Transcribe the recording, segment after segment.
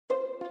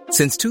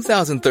Since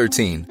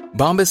 2013,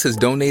 Bombas has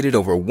donated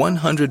over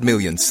 100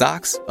 million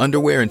socks,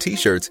 underwear, and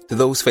T-shirts to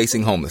those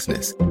facing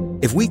homelessness.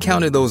 If we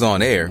counted those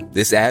on air,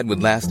 this ad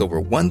would last over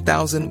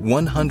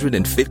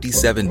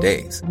 1,157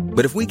 days.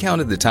 But if we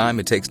counted the time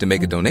it takes to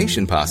make a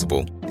donation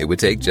possible, it would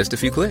take just a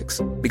few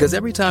clicks. Because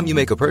every time you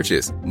make a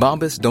purchase,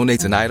 Bombas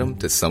donates an item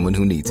to someone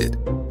who needs it.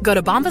 Go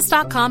to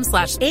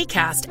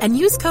bombas.com/ACAST and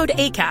use code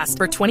ACAST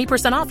for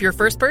 20% off your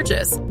first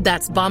purchase.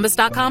 That's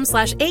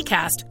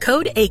bombas.com/ACAST,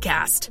 code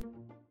ACAST.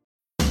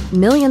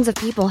 Millions of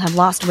people have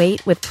lost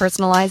weight with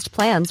personalized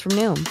plans from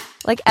Noom.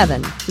 Like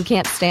Evan, who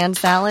can't stand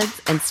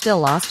salads and still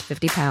lost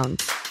 50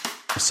 pounds.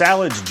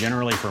 Salads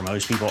generally for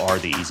most people are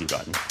the easy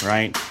button,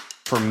 right?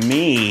 For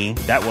me,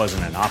 that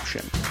wasn't an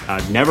option.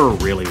 I never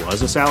really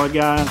was a salad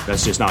guy.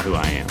 That's just not who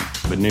I am.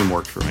 But Noom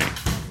worked for me.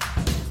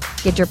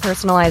 Get your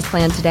personalized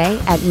plan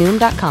today at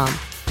Noom.com.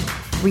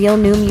 Real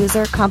Noom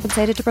user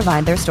compensated to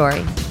provide their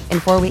story. In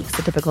 4 weeks,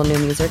 the typical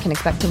Noom user can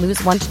expect to lose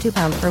 1 to 2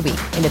 pounds per week.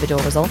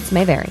 Individual results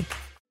may vary.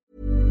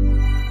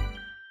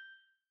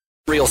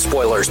 Real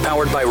spoilers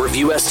powered by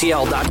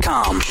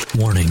ReviewSTL.com.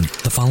 Warning,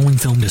 the following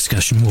film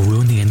discussion will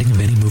ruin the ending of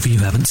any movie you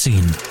haven't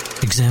seen.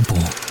 Example,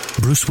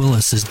 Bruce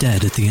Willis is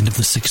dead at the end of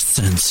The Sixth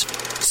Sense.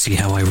 See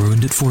how I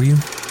ruined it for you?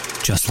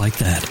 Just like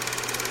that.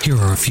 Here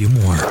are a few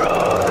more.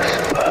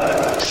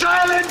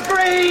 Silent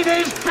Breed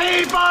is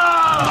people!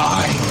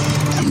 I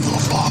am the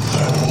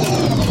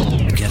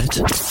father. Get it?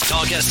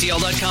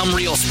 TalkSTL.com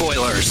real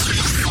spoilers.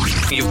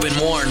 You've been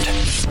warned.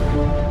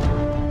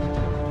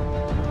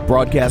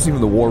 Broadcasting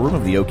from the war room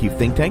of the O'Keefe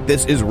think tank,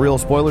 this is Real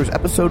Spoilers,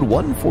 episode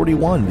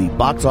 141, the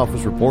box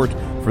office report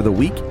for the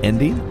week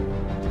ending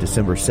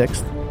December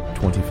 6th,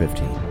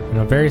 2015.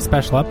 A very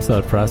special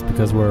episode for us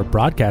because we're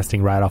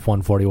broadcasting right off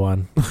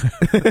 141.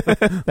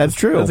 That's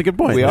true. That's a good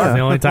point. We are. That's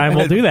the only time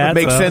we'll do that.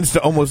 It makes sense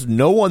to almost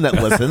no one that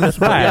listens.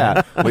 Right.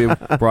 Yeah, we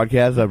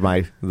broadcast at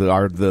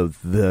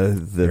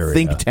the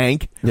think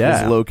tank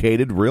is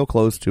located real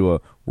close to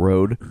a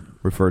road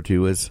referred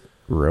to as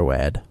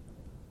Road.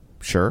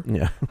 Sure.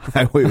 Yeah.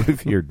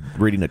 If you're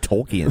reading a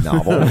Tolkien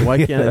novel.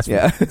 Why can't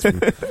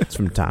it's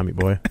from Tommy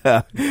Boy.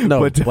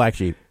 No, Black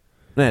Sheep.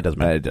 Nah, it doesn't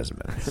matter. It doesn't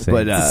matter. Same,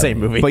 it's the same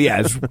movie. But yeah,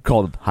 it's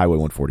called Highway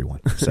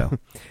 141. So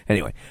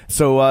anyway, it's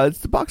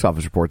the box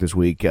office report this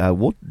week.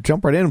 We'll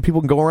jump right in and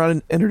people can go around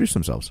and introduce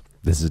themselves.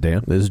 This is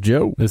Dan. This is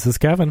Joe. This is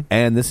Kevin.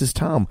 And this is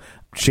Tom.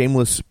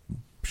 Shameless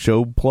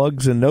show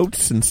plugs and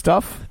notes and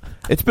stuff.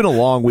 It's been a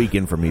long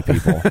weekend for me,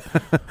 people.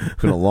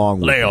 It's been a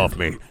long weekend. Lay off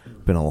me.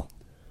 Been a long.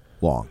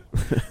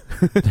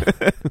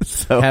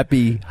 So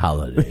happy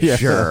holidays. Yeah.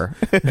 Sure.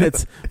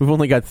 We've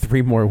only got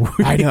 3 more weeks.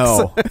 I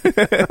know.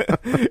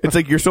 It's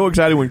like you're so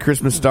excited when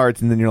Christmas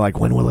starts, and then you're like,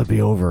 when will it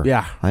be over?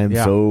 Yeah. I am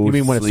so You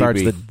mean when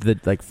sleepy. it starts the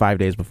like 5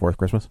 days before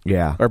Christmas?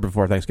 Yeah. Or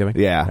before Thanksgiving?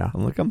 Yeah.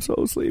 I'm like, I'm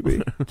so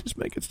sleepy. Just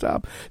make it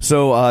stop.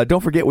 So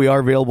don't forget, we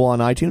are available on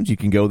iTunes. You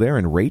can go there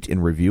and rate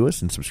and review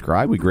us and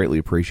subscribe. We greatly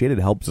appreciate it.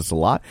 It helps us a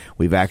lot.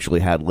 We've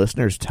actually had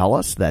listeners tell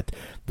us that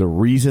the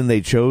reason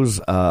they chose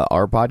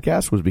our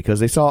podcast was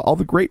because they saw all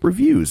the great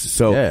reviews.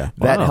 So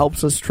that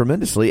helps us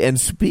tremendously. And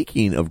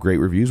speaking of great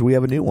reviews, we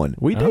have a new one.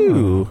 We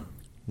do.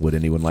 Would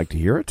anyone like to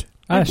hear it?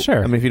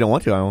 Sure. I mean, if you don't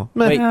want to, I won't.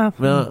 Wait,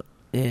 well,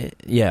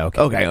 yeah,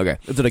 okay. Okay.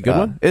 Is it a good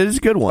one? It is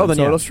a good one. Oh, then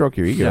so it'll stroke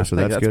your ego, so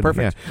that's good.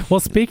 Perfect. Yeah. Well,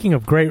 speaking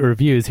of great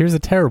reviews, here's a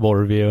terrible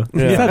review. He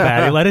said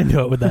that. He let into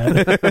it with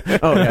that.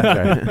 Oh,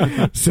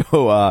 yeah.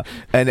 So,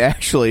 and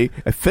actually,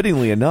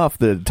 fittingly enough,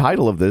 the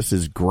title of this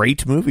is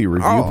Great Movie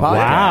Review Podcast.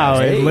 Wow,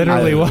 it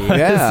literally was.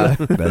 Yeah.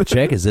 The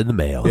check is in the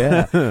mail.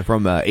 Yeah.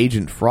 From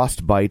Agent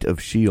Frostbite of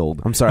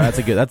S.H.I.E.L.D. I'm sorry, that's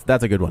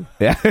a good one.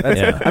 Yeah.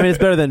 I mean, it's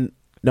better than,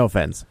 no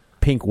offense,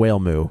 Pink Whale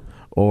Moo.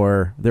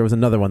 Or there was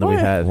another one that we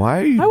had.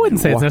 Why? I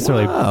wouldn't say it's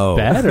necessarily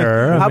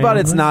better. How about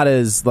it's not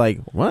as like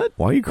what?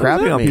 Why are you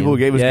crapping on people who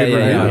gave us good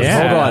reviews?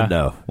 Yeah. Hold on,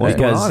 no.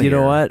 Because you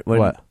know what?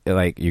 What?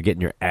 Like you're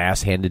getting your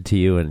ass handed to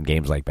you in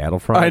games like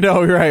Battlefront. I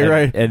know,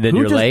 right. And then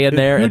you're laying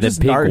there, and then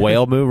Pink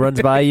Whale Moo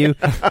runs by you.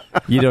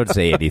 You don't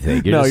say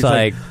anything. You're just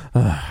like,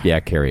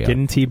 yeah, carry on.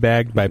 Getting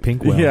teabagged by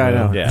Pink Whale. Yeah, I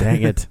know. Yeah.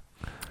 Dang it.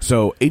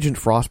 So Agent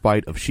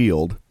Frostbite of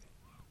S.H.I.E.L.D.,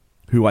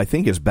 who I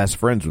think is best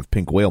friends with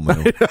Pink Whale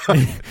Moo.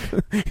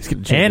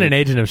 And an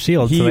agent of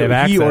S.H.I.E.L.D., so they have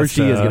access. He or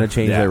she is going to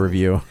change their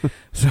review.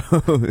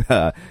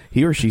 So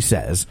he or she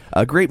says,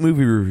 a great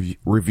movie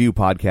review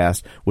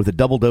podcast with a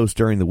double dose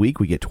during the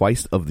week. We get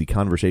twice of the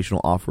conversational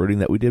off-roading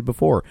that we did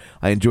before.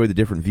 I enjoy the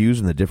different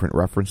views and the different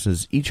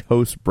references each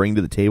host bring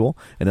to the table.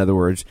 In other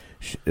words,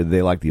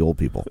 they like the old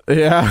people.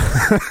 Yeah.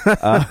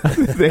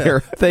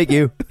 Thank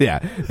you. Yeah.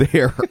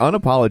 They are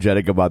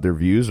unapologetic about their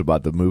views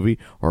about the movie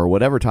or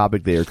whatever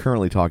topic they are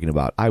currently talking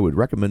about. I would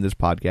recommend this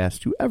podcast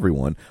to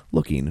everyone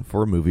looking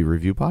for a movie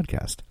review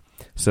podcast.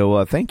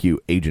 So thank you,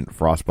 Agent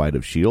Frostbite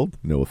of S.H.I.E.L.D.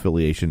 No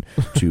affiliation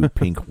to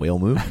Pink Whale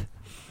Moo.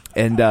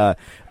 And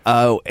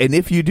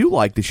if you do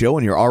like the show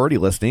and you're already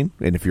listening,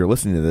 and if you're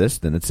listening to this,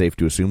 then it's safe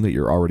to assume that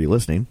you're already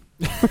listening.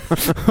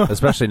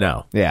 Especially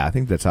now. Yeah, I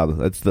think that's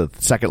the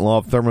second law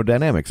of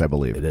thermodynamics, I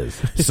believe. It is.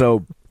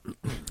 So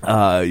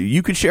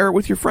you could share it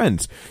with your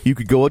friends. You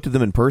could go up to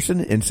them in person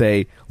and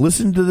say,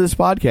 listen to this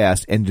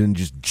podcast, and then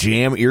just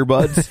jam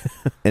earbuds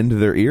into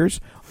their ears.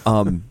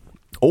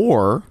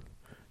 Or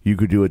you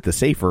could do it the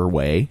safer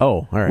way. Oh,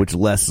 all right. Which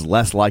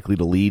less likely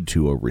to lead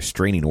to a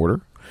restraining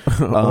order.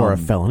 Or a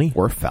felony.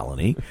 Or a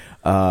felony.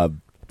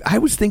 I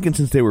was thinking,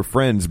 since they were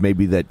friends,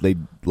 maybe that they'd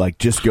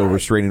just go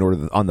restraining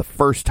order on the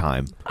first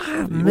time.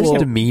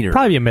 Misdemeanor.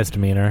 Probably a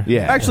misdemeanor.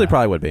 Yeah. Actually,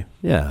 probably would be.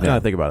 Yeah. Now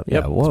I think about it. Yeah,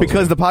 Yep. whoa. It's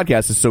because the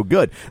podcast is so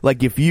good.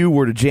 Like, if you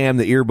were to jam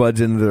the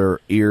earbuds into their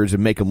ears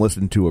and make them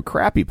listen to a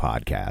crappy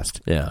podcast.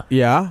 Yeah.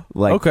 Yeah.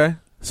 Like- okay.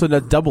 So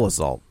that's double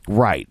assault.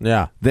 Right.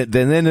 Yeah.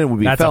 Then it would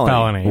be That's a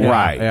felony. Yeah.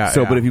 Right. Yeah,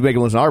 so, yeah. but if you make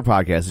them listen to our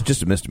podcast, it's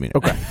just a misdemeanor.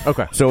 Okay.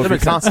 Okay. So That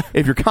if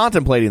makes you're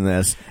contemplating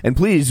this, and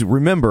please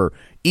remember,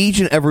 each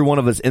and every one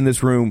of us in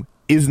this room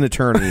is an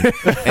attorney,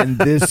 and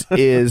this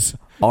is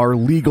our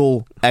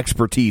legal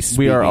expertise.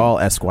 We are speaking. all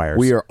esquires.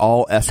 We are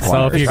all esquires.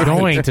 So if you're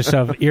going to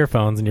shove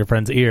earphones in your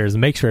friend's ears,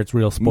 make sure it's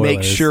real spoilers.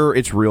 Make sure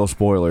it's real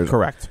spoilers.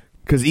 Correct.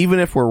 Because even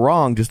if we're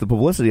wrong, just the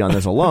publicity on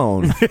this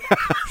alone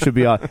should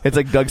be on. It's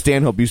like Doug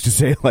Stanhope used to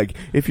say, like,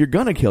 if you're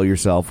going to kill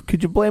yourself,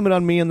 could you blame it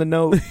on me in the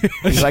note?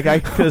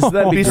 Because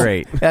that'd be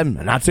great. I'm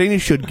not saying you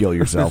should kill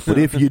yourself, but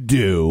if you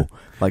do,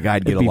 like,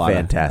 I'd get It'd be a lot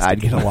fantastic. I'd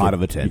get a lot of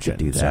You attention.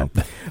 could do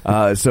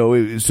that.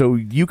 So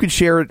you could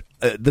share it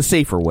the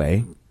safer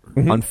way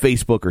on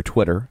Facebook or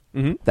Twitter.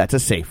 That's a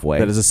safe way.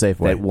 That is a safe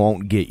way. That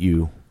won't get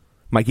you.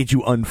 Might get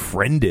you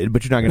unfriended,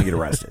 but you're not going to get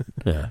arrested.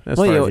 Yeah. As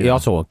Well, far you, as you you know.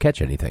 also won't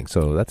catch anything,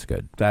 so that's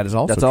good. That is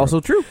also That's true. also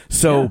true.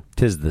 So,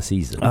 Tis the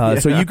season.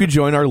 so you could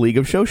join our League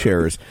of Show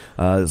Sharers,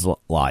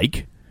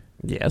 like,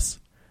 Yes.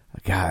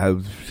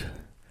 God,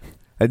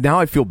 now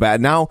I feel bad.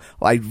 Now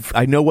I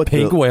know what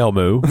Pink the, Whale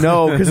Moo.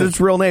 No, because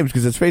it's real names,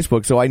 because it's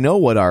Facebook. So I know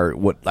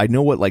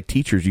what like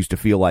teachers used to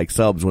feel like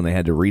subs when they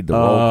had to read the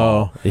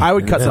roll call. I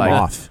would cut them Like-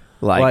 off.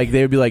 like- Like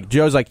they would be like,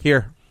 Joe's like,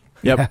 here.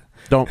 Yep. Yeah.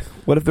 Don't.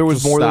 What if there was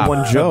Just more stop. than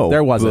one Joe?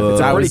 There wasn't.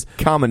 It's I a was-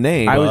 pretty common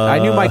name. I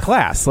knew my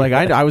class. Like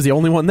I was the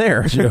only one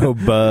there. Joe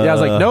Yeah, I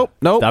was like, nope.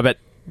 Stop it.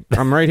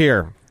 I'm right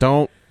here.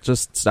 Don't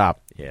just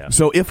stop. Yeah.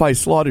 So if I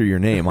slaughter your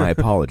name, I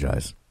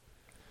apologize.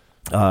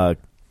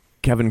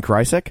 Kevin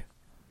Krysek?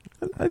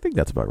 I think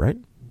that's about right.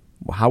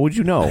 How would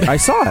you know? I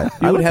saw it.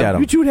 I You would looked at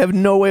him. you would have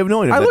no way of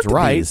knowing if I that's looked at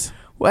right. these.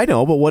 Well, I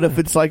know, but what if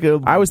it's like a?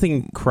 I was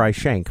thinking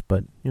Cryshank,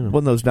 but you know,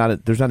 Well, there's not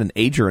an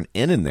H or an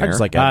N in there. I just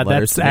like add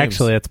letters That's to names.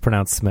 actually it's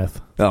pronounced Smith.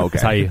 Oh, okay.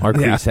 That's how you. Or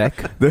Yeah.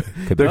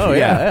 Krisek. Oh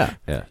yeah.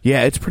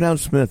 Yeah, it's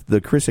pronounced Smith.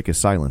 The Krisick is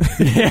silent.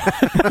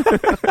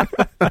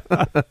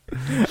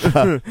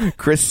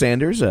 Chris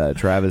Sanders,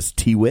 Travis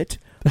Tewitt,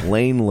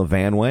 Lane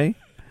Levanway.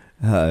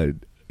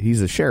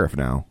 He's a sheriff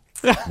now.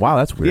 Wow,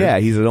 that's weird. Yeah,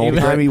 he's an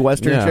old-timey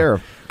Western Yeah.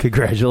 sheriff.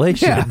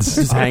 Congratulations.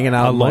 Just hanging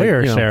out, A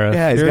lawyer like, you know. sheriff.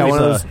 Yeah, he's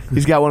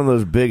got one of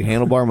those big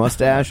handlebar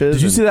mustaches.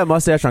 Did you see that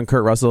mustache on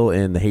Kurt Russell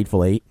in The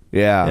Hateful Eight?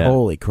 Yeah.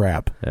 Holy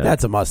crap, Yeah.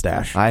 that's a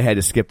mustache. I had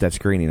to skip that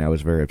screening. I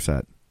was very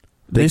upset.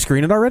 Did they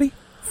screen it already?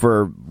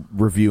 For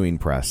reviewing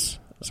press.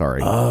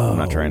 Sorry. I'm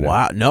not trying to.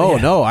 Wow,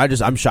 no.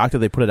 I'm shocked that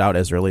they put it out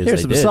as early as Here's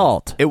they some did.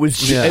 salt. It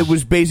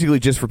was basically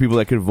just for people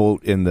that could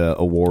vote in the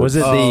awards. Was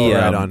it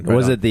right on.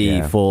 it the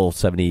Yeah. full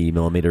 70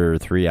 millimeter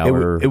 3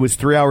 hour? It was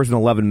 3 hours and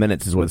 11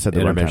 minutes is what it said the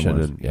runtime Intermission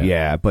was. and- Yeah,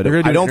 yeah. but They're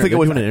gonna I do don't think it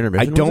was. an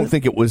intermission, I don't was it?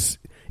 think it was.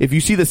 If you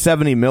see the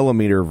 70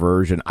 millimeter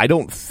version, I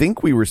don't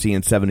think we were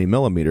seeing 70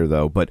 millimeter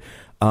though. But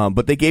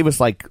they gave us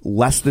like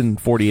less than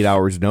 48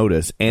 hours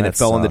notice, and That it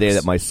fell on the day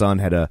sucks. that my son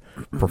had a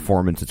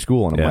performance at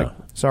school, and I'm Yeah. like,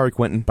 sorry,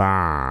 Quentin.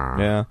 Bah.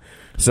 Yeah.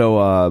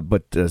 So,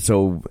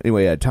 so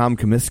anyway, Tom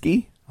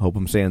Comiskey. Hope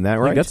I'm saying that I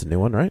right. think that's a new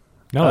one, right?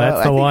 No, that's I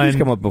the think one. he's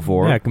come up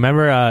before. Yeah,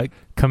 remember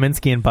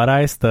Kaminsky and Butt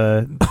Ice,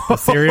 the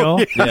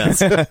cereal, Yes.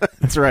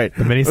 That's right.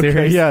 the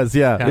miniseries. Yes,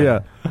 yeah.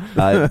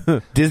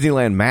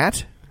 Disneyland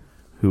Matt,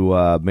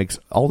 who makes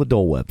all the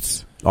Dole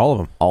Whips.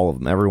 All of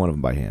them Every one of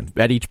them by hand.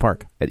 at each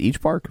park. At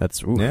each park.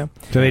 That's oof. Yeah.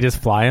 Do they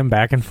just fly him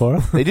back and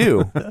forth They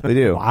do. They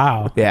do.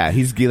 Wow. Yeah,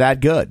 he's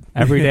that good.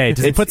 every day?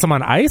 Does he put some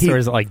on ice, or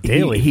is it like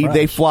daily?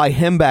 They fresh? fly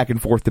him back and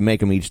forth to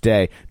make him each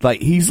day. Like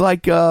he's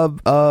like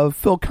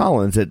Phil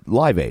Collins at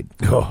Live Aid.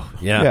 Oh,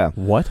 yeah. Yeah.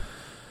 What?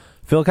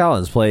 Phil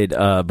Collins played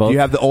both. Do you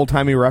have the old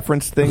timey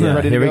reference thing Yeah,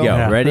 ready to here we go.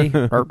 Yeah. Ready?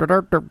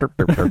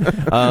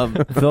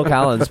 Phil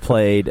Collins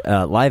played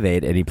Live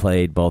Aid, and he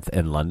played both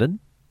in London,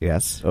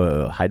 Yes.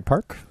 Hyde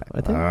Park, I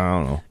think. I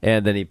don't know.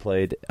 And then he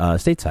played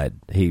stateside.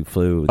 He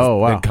flew Oh,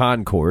 wow. the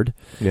Concorde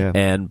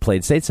and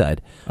played stateside.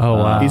 Oh,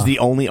 wow. He's the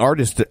only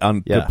artist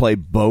to Yeah. play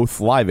both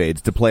Live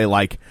Aids, to play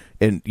like,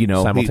 and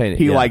Simultaneous,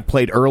 he yeah. like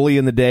played early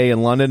in the day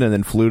in London and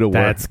then flew to work.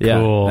 That's Yeah.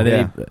 cool.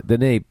 And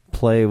then he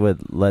play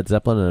with Led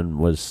Zeppelin and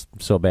was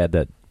so bad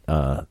that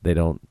they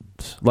don't.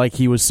 Like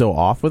he was so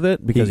off with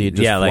it because he had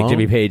just like flown?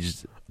 Jimmy Page.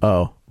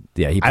 Oh,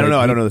 Yeah, he. I don't know.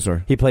 I he- don't know the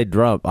story. He played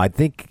drum. I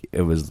think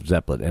it was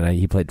Zeppelin, and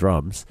he played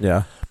drums.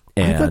 yeah.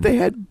 And I thought they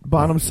had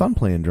Bonham's son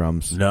playing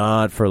drums.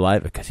 not for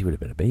live because he would have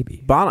been a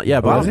baby. Bono. Yeah,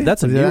 was he?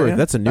 That's a Was he that newer. young?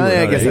 That's a newer. Oh,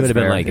 yeah, I guess he that's would have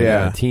been fair. like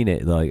Yeah. a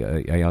teenage, like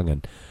a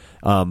youngin.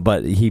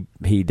 But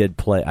he did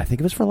play. I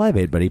think it was for Live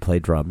Aid, but he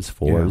played drums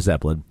for Yeah.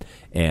 Zeppelin,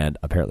 and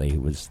apparently he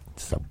was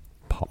some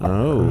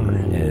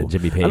And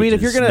Jimmy Page. I mean,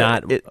 if you're gonna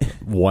not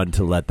one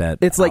to let that.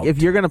 It's like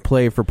if you're gonna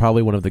play for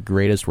probably one of the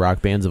greatest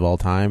rock bands of all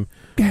time,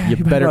 you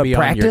better be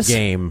practice. on your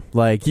game.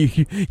 Like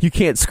you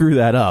can't screw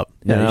that up.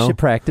 You know? You should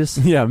practice.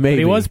 Yeah, maybe. But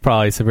he was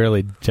probably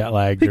severely jet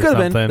lagged. He or could have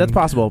something. been. That's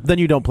possible. Then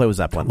you don't play with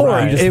Zeppelin. Or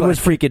Right. it was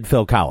freaking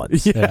Phil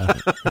Collins. Yeah.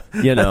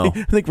 You know,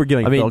 I think we're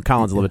giving Phil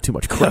Collins a little bit too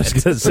much I credit.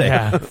 was gonna say.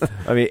 Yeah.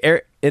 I mean,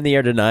 In the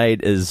Air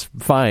Tonight is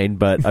fine,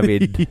 but I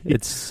mean,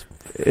 it's.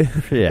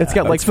 Yeah, It's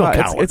got like Phil five,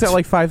 Collins. it's got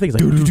like 5 things.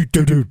 Like,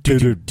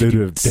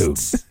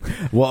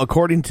 Well,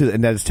 according to,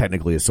 and that is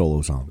technically a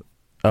solo song.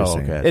 Just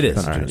saying. okay. It is.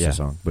 It's not a All right, Genesis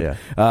yeah.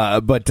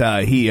 song.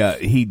 But,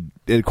 he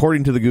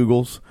according to the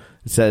Googles,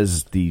 it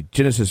says the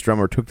Genesis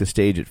drummer took the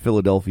stage at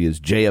Philadelphia's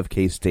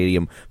JFK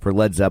Stadium for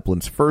Led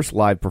Zeppelin's first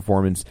live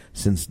performance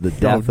since the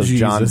death of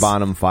John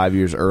Bonham 5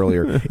 years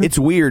earlier. It's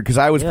weird because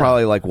I was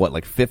probably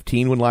like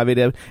 15 when Live Aid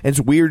happened, and it's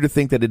weird to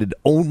think that it had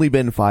only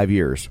been 5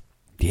 years.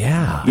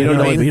 Yeah, You know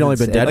what I mean? He'd only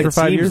been dead Like, for it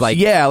 5 seems years? like-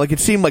 Yeah, like it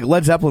seemed like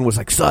Led Zeppelin was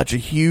like such a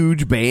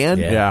huge band,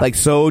 Yeah. like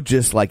so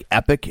just like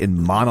epic and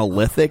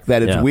monolithic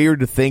that it's Yeah. weird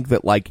to think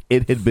that like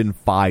it had been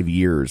 5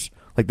 years.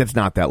 Like that's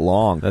not that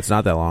long. That's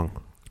not that long.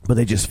 But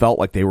they just felt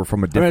like they were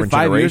from a different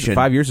 5 years. generation.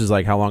 5 years is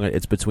like how long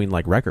it's between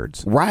like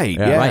records. Right,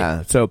 yeah.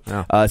 Right. So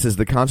Yeah. it says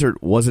the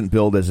concert wasn't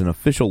billed as an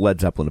official Led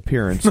Zeppelin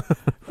appearance,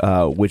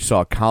 which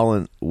saw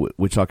Collins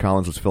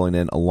was filling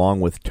in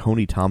along with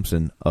Tony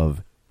Thompson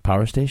of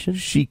Power Station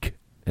Chic.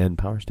 and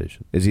Power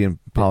Station. Is he in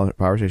Power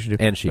Station too?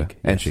 And Chic,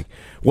 And yes. Chic.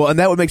 Well, and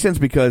that would make sense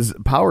because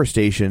Power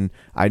Station,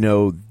 I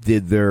know,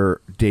 did their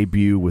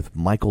debut with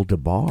Michael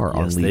DeBar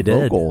on Yes, lead they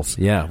did. vocals.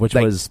 Yeah, which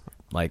Like- was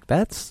like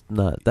that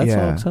Yeah.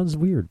 song sounds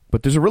weird.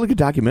 But there's a really good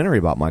documentary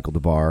about Michael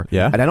DeBar.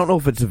 Yeah? And I don't know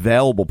if it's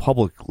available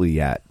publicly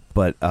yet,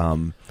 but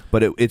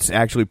it's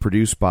actually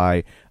produced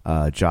by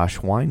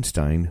Josh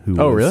Weinstein, who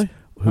Oh, was, really?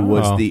 who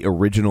was Oh. the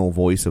original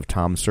voice of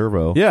Tom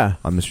Servo Yeah.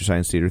 on Mystery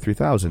Science Theater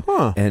 3000.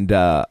 Huh. And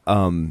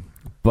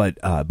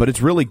but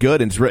it's really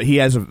good, and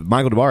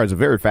Michael DeBar has a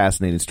very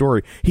fascinating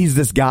story. He's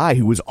this guy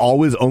who was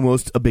always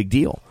almost a big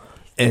deal,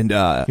 and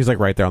He's like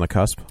right there on the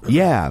cusp.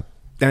 yeah,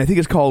 and I think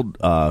it's called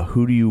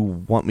 "Who Do You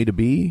Want Me to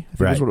Be?" I think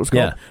that's what it was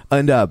called. Yeah.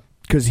 And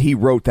because he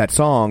wrote that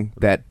song,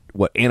 that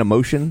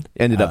Animotion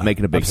ended up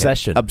making a big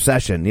Obsession. hit.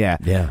 Obsession, yeah,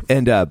 Yeah.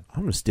 and I'm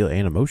gonna steal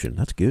Animotion.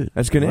 That's good.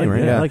 that's a good I name, like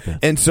right? that. Yeah. I like that.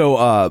 And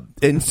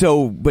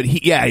so, but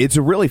it's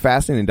a really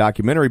fascinating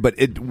documentary. But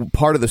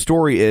part of the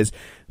story is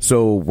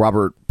so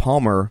Robert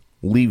Palmer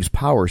leaves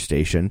Power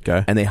Station,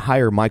 Okay. and they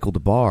hire Michael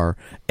DeBar,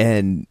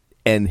 and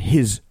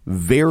his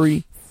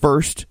very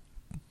first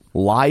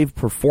live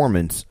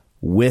performance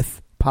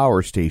with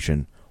Power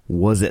Station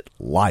was at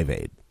Live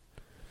Aid.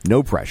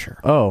 No pressure.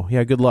 Oh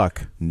yeah, good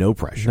luck. No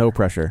pressure. No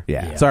pressure.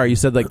 Yeah. Sorry, you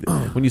said like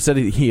when you said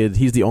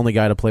he's the only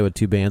guy to play with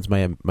two bands.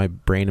 My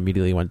brain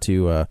immediately went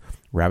to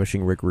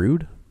Ravishing Rick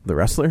Rude, the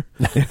wrestler,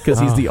 because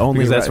he's the only.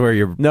 Because that's where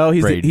your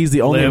brain he's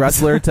the only lives.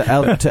 wrestler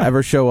to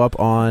ever show up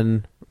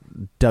on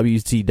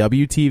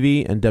WCW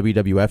TV and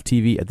WWF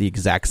TV at the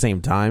exact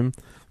same time,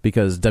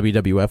 because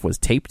WWF was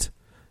taped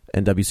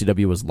and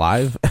WCW was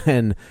live,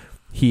 and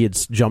he had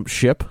jumped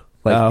ship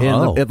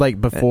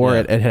before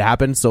it had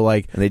happened. So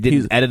like, And they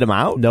didn't edit him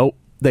out? Nope.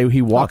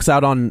 He walks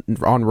out on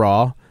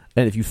Raw,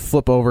 and if you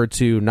flip over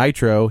to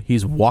Nitro,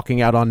 he's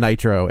walking out on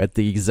Nitro at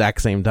the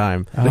exact same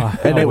time.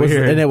 And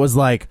it was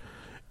like,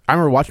 I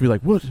remember watching, me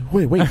like, what?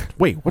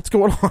 Wait, what's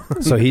going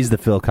on? So he's the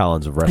Phil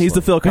Collins of wrestling. He's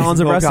the Phil Collins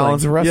of Phil wrestling.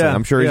 Collins of wrestling. Yeah,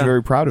 I'm sure he's yeah.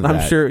 very proud of that.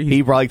 I'm sure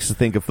he likes to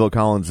think of Phil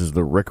Collins as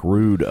the Rick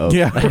Rude of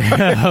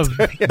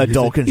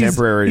adult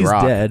contemporary he's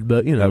rock. dead,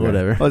 but Okay.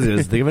 whatever. Well, he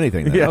doesn't think of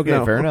anything. Then. Yeah, Okay,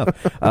 no. fair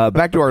enough.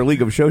 Back to our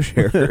League of Show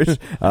Sharers.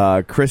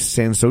 Chris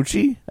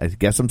Sansochi. I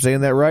guess I'm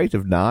saying that right.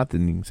 If not,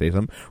 then you can say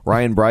something.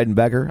 Ryan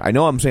Breidenbecker. I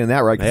know I'm saying that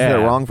right because I said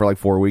it wrong for like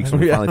 4 weeks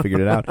and we finally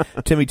figured it out.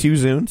 Timmy Two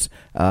Zunes,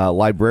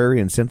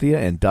 Librarian Cynthia,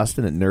 and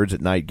Dustin at Nerds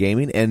at Night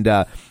Gaming. And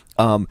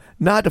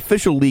not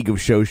official League of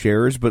Show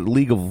Sharers, but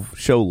League of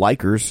Show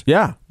Likers.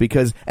 Yeah.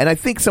 And I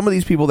think some of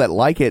these people that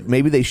like it,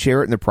 maybe they share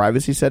it and their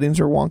privacy settings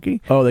are wonky.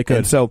 Oh, they could.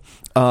 And so,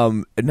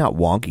 not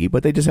wonky,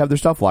 but they just have their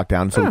stuff locked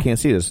down, so we can't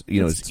see it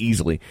as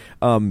easily.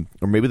 Or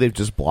maybe they've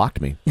just blocked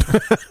me.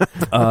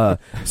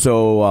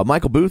 So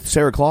Michael Booth,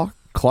 Sarah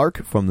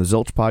Clark from the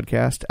Zilch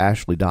podcast,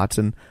 Ashley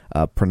Dotson,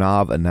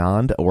 Pranav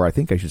Anand, or I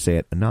think I should say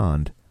it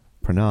Anand.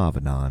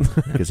 Pranav Anand,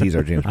 because he's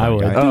our James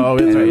Bond guy. Oh,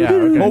 that's right. Yeah.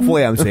 Okay.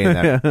 Hopefully I'm saying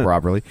that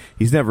properly.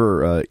 He's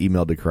never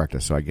emailed to correct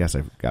us, so I guess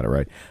I've got it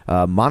right.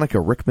 Monica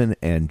Rickman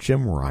and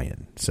Jim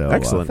Ryan. So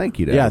Excellent. Thank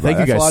you to Yeah, everybody.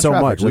 thank you That's a guys lot of so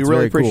traffic. much. We That's really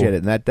very appreciate cool. it,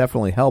 and that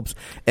definitely helps.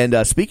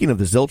 And speaking of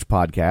the Zilch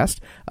podcast,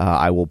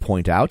 I will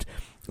point out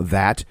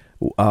that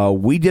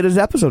we did his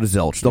episode of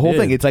Zilch. The whole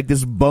thing. It's like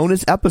this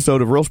bonus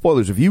episode of Real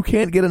Spoilers. If you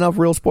can't get enough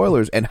Real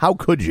Spoilers, and how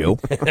could you?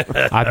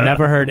 I've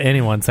never heard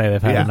anyone say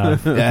they've had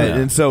enough.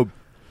 And so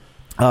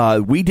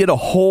we did a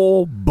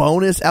whole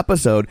bonus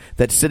episode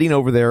that's sitting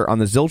over there on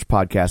the Zilch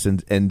podcast,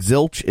 and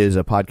Zilch is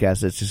a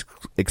podcast that's just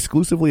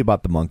exclusively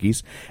about the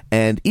Monkees.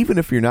 And even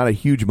if you're not a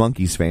huge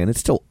Monkees fan, it's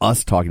still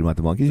us talking about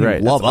the Monkees. You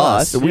Right, love that's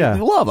us. us. We Yeah.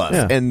 love us.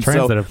 Yeah. And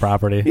Transitive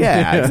property.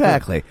 yeah,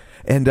 exactly.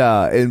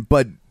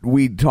 But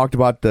we talked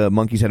about the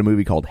Monkeys had a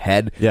movie called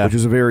Head, which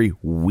is a very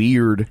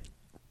weird,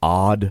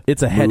 odd.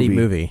 It's a heady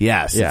movie.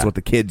 Yes, it's what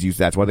the kids use.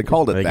 That's why they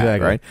called it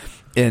that, right?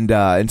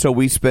 And so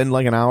we spend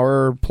like an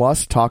hour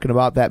plus talking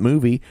about that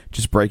movie,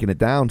 just breaking it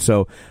down.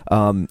 So,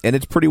 and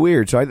it's pretty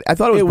weird. So I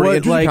thought it was a pretty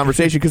interesting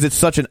conversation because it's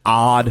such an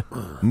odd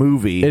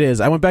movie. It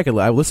is. I went back and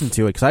I listened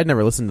to it because I'd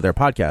never listened to their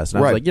podcast. And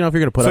I was like, if you're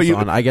going to put us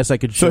on, I guess I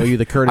could show you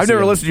the courtesy. I've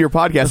never listened to your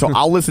podcast, so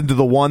I'll listen to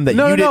the one that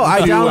you didn't. No,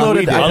 I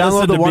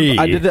downloaded the one.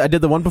 I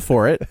did the one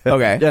before it.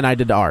 Okay, and I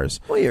did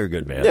ours. Well, you're a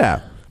good man.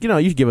 Yeah.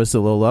 You should give us a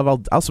little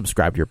love. I'll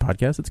subscribe to your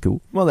podcast. It's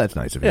cool. Well, that's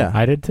nice of you. Yeah,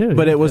 I did too.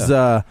 But it was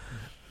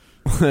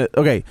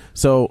okay.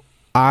 So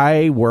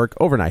I work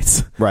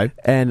overnights, right?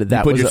 And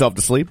that you put yourself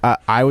to sleep.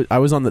 I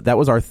was on that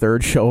was our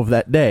third show of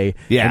that day.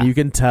 Yeah, and you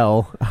can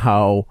tell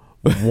how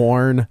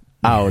worn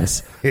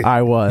out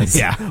I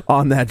was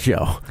on that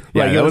show.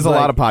 Yeah, there was a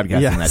lot of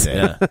podcasting that day.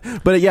 Yeah.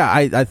 But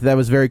I that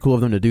was very cool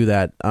of them to do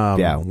that.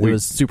 It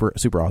was super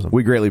super awesome.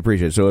 We greatly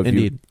appreciate it. So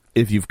Indeed.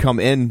 If you've come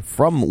in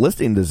from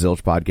listening to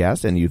Zilch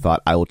podcast and you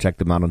thought I will check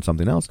them out on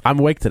something else, I'm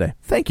awake today.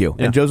 Thank you.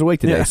 Yeah. And Joe's awake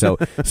today. So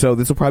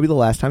this will probably be the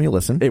last time you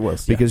listen. It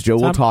was because Joe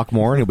will talk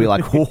more and he'll be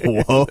like,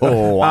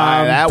 "Whoa,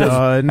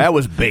 that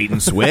was bait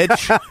and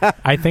switch."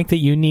 I think that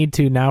you need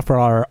to now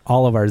for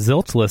all of our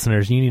Zilch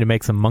listeners, you need to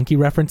make some monkey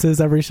references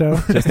every show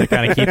just to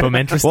kind of keep them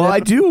interested. Well,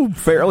 I do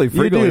fairly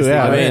frequently.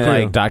 I mean,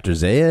 like Dr.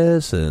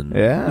 Zayas and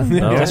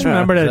just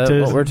remember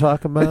to what we're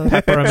talking about.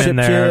 Pepper them in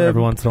there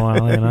every once in a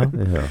while.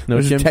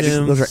 No,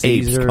 those are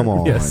apes. Come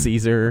on,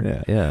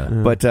 Caesar. Yeah.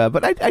 But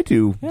I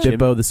do.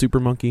 Bippo the super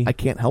monkey. I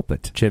can't help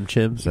it.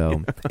 Chim.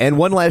 So, and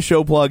one last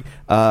show plug.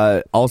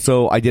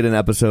 Also, I did an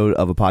episode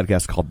of a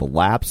podcast called The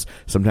Lapse.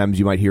 Sometimes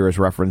you might hear us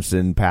reference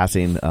in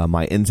passing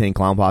my Insane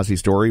Clown Posse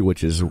story,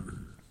 which is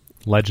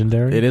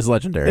legendary. It is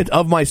legendary.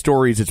 Of my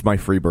stories, it's my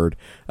Freebird,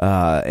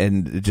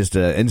 and just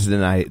an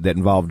incident that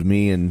involved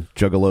me and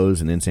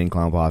Juggalos and Insane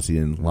Clown Posse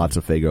and lots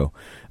of Faygo.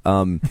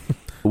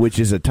 Which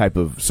is a type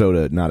of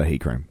soda, not a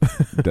hate crime.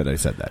 That I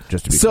said that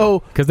just to be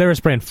because they were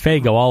spraying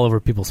Faygo all over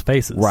people's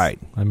faces, right?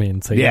 I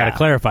mean, so you got to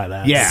clarify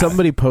that. Yeah,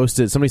 somebody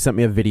sent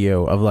me a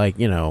video of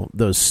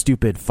those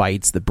stupid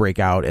fights that break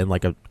out in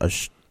like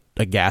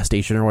a gas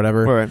station or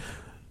whatever. Right.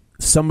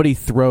 Somebody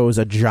throws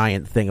a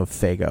giant thing of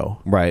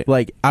Faygo. Right.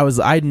 Like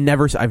I've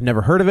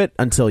never heard of it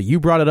until you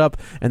brought it up,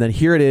 and then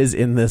here it is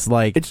in this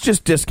it's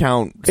just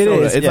discount soda.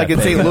 It is. It's like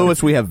in St.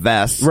 Louis we have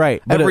Vests.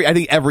 Right. I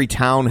think every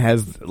town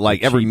has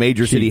every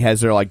major city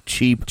has their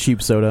cheap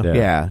soda.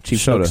 Yeah, cheap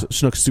soda.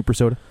 Schnucks super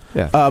soda.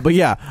 Yeah. But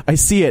I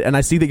see it, and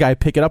I see the guy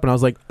pick it up, and I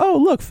was like,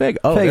 "Oh, look, Faygo!"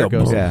 Oh, there it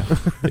goes. Yeah.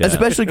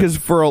 Especially because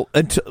for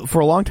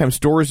a long time,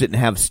 stores didn't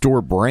have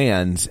store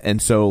brands,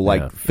 and so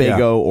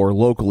Faygo or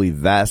locally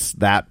Vest,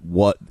 that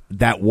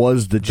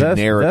was the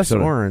generic. Vest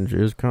soda. Orange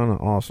is kind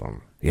of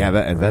awesome. Yeah,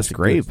 that's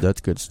great.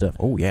 That's good stuff.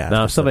 Oh yeah.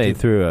 Now, if somebody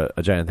threw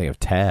a giant thing of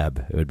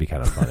Tab, it would be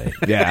kind of funny.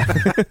 Yeah.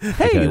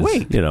 Hey,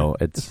 wait.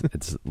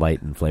 It's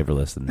light and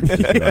flavorless, and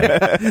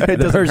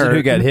the person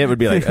who got hit would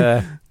be like,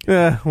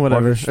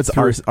 whatever. It's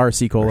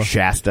RC Cola.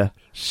 Shasta.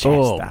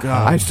 Oh God!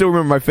 I still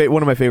remember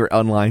one of my favorite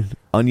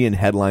Onion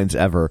headlines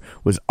ever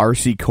was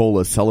RC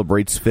Cola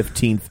celebrates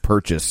 15th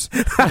purchase.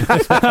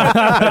 That's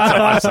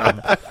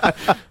awesome.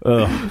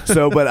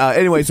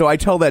 Anyway, so I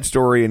tell that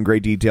story in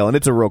great detail, and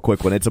it's a real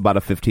quick one. It's about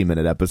a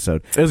 15-minute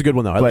episode. It was a good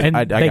one though. They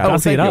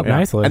gussied it up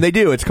nicely, and they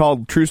do. It's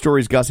called True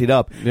Stories Gussied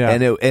Up,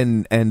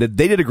 and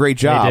they did a great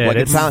job. Like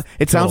it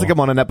sounds like I'm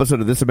on an episode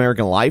of This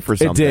American Life or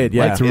something. It did.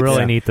 Yeah, it's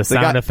really neat. The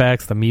sound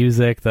effects, the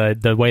music,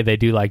 the way they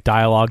do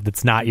dialogue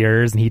that's not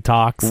yours, and he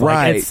talks.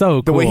 Right, it's so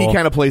cool. The way he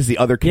kind of plays the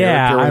other character.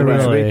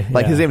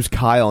 Yeah, his name's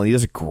Kyle, and he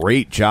does a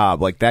great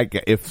job. Like that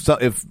guy, if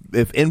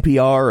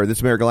NPR or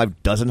This American Life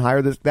doesn't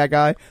hire that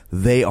guy,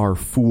 they are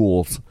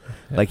fools.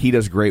 Like he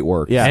does great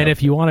work. Yeah. And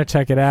if you want to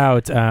check it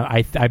out,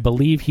 I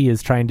believe he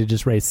is trying to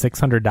just raise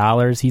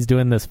 $600. He's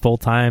doing this full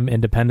time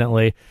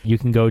independently. You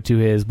can go to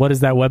his what is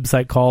that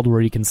website called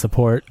where you can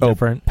support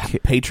different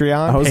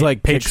Patreon. I was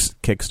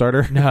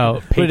Kickstarter.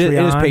 No, Patreon. It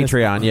is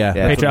Patreon. Yeah.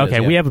 Patreon.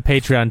 Okay, we have a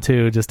Patreon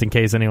too, just in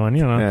case anyone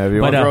Yeah, if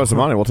you want to throw us some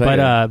money, we'll take it.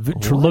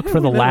 But look for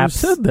the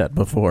Lapse. I've said that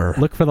before.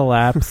 Look for the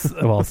Lapse.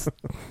 Well,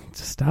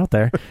 just out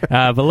there.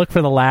 But look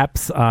for the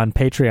Lapse on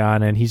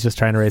Patreon, and he's just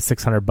trying to raise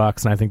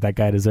 $600, and I think that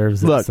guy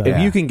deserves it. Look,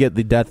 if you can get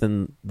the Death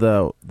and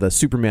the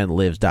Superman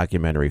Lives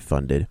documentary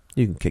funded,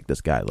 you can kick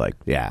this guy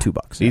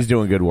 $2. He's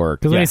doing good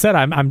work. Because when he said,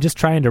 I'm just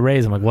trying to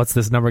raise, I'm like, what's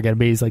this number going to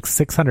be? He's like,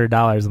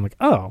 $600. I'm like,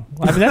 oh.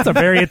 I mean, that's a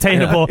very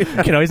attainable,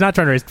 he's not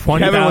trying to raise $20,000.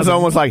 Kevin was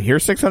almost like,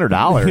 here's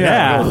 $600.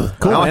 Yeah.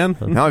 Cool, man.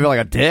 Now I feel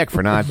like a dick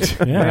for not.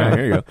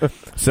 Here you go.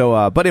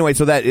 So, but anyway,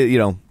 so that,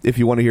 if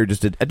you want to hear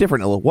just a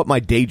different, what my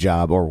day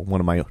job or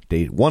one of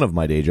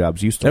my day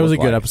jobs used to That was a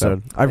look good like.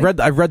 episode. So, I've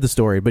read the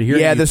story, but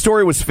the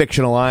story was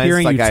fictionalized.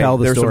 Hearing you tell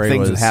the there's story some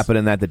things that happen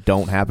in that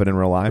don't happen in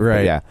real life. Right.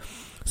 But yeah.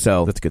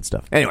 So that's good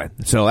stuff. Anyway,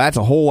 so that's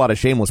a whole lot of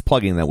shameless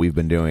plugging that we've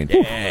been doing.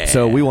 Yeah.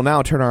 So we will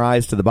now turn our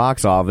eyes to the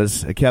box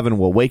office. Kevin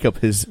will wake up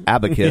his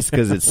abacus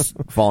because it's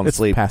fallen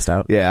asleep. Passed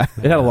out. Yeah.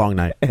 It had a long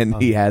night.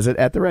 And he has it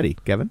at the ready.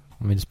 Kevin?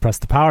 Let me just press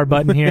the power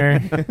button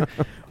here.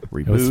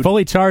 It was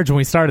fully charged when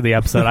we started the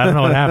episode. I don't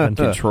know what happened.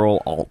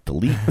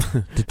 Control-Alt-Delete.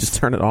 Just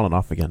turn it on and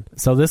off again.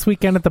 So this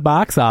weekend at the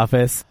box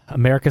office,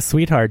 America's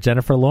Sweetheart,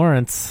 Jennifer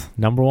Lawrence,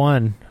 number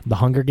one. The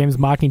Hunger Games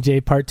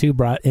Mockingjay Part 2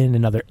 brought in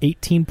another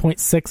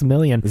 $18.6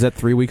 million. Is that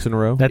 3 weeks in a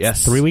row?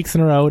 That's 3 weeks in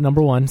a row,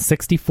 number one.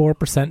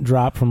 64%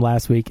 drop from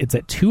last week. It's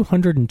at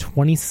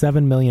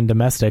 $227 million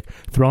domestic,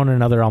 throwing in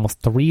another almost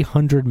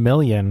 $300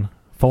 million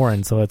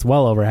foreign, so it's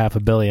well over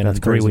 $500 million in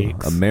 3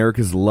 weeks.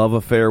 America's love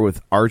affair with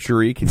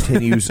archery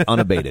continues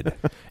unabated.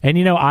 And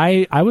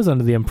I was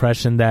under the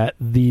impression that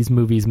these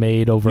movies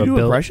made over you $1 do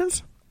billion.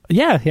 Impressions?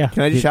 Yeah.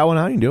 Can I just shout one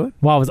out? You can do it.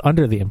 Well, I was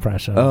under the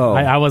impression. Oh.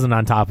 I wasn't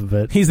on top of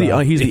it. He's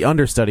the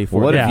understudy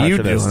for what it. if you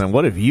did? And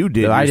what if you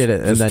did? I did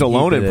it. The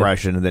Stallone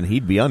impression, and then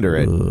he'd be under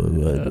it. I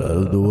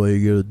don't know what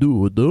you gotta do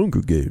with the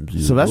Hunger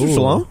Games. Sylvester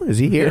Stallone, is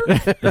he here?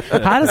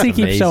 How does he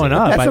keep showing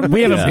up?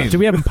 We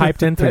haven't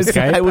piped in through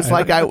Skype. I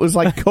was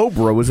like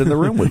Cobra was in the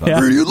room with us.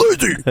 Yeah. You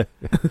lazy.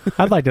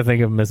 I'd like to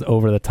think of him as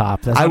over the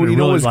top. That's You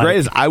know really what's great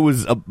is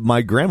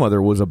my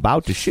grandmother was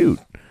about to shoot.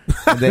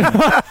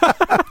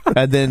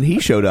 And then he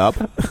showed up.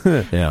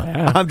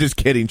 Yeah. I'm just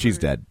kidding. She's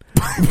dead.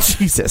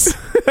 Jesus.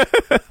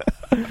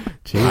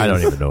 I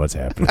don't even know what's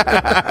happening.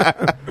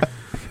 I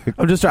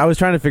was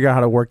trying to figure out how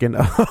to work in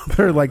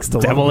other like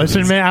Stallone Demolition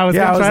movies. Man. I was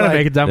trying to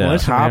make a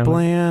Demolition Man.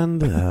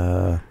 Copland,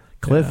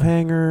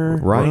 Cliffhanger,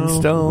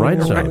 Rhinestone.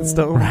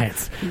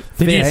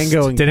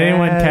 Did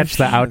anyone catch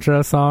the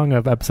outro song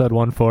of episode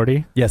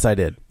 140? Yes, I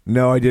did.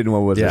 No, I didn't. What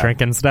was it?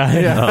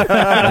 Frankenstein. Yeah.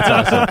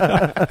 That's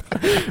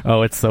awesome.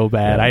 Oh, it's so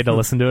bad. I had to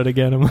listen to it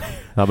again. I'm like,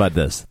 how about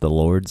this? The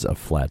Lords of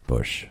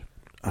Flatbush.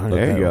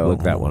 There you go.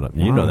 Look that one up.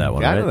 You know that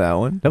one, I right? know that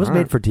one. That was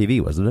made for TV,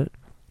 wasn't it?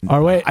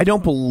 wait. I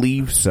don't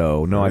believe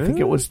so. No, I think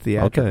it was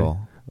theatrical.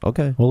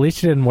 Okay. Well, at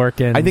least it didn't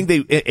work in. I think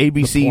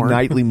ABC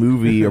Nightly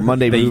Movie or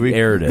Monday Movie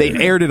aired it. They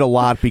aired it a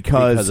lot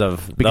because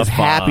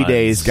Happy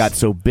Days got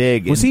so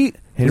big. Was he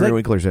Henry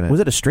Winkler's in it? Was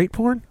it a straight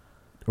porn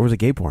or was it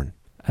gay porn?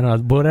 I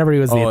don't know. Whatever he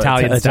was, the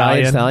Italian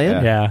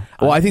Stallion. Yeah.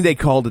 Well, I think they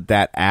called it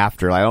that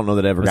after. I don't know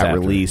that it ever got after,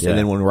 released. yeah. And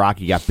then when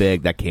Rocky got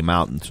big, that came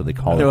out, and so they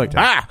called They're it.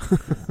 like,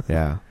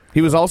 Yeah.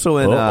 He was also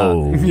in.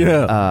 He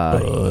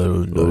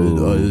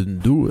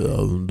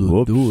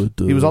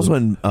was also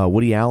in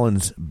Woody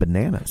Allen's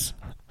Bananas.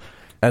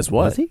 As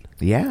what? Was he?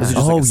 Yeah. Is it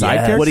just like a side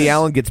character? Woody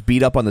Allen gets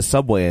beat up on the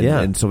subway,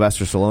 Yeah. and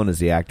Sylvester Stallone is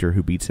the actor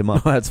who beats him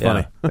up. That's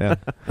funny. Yeah.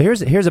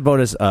 Here's a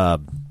bonus.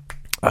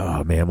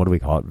 Oh man, what do we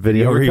call it?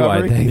 Video recovery?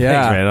 rewind thing.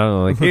 Yeah. Thanks, man. I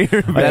don't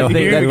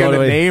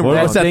know.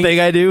 What's that thing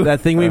I do?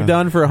 That thing we've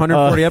done for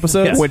 140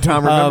 episodes? Yes. When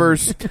Tom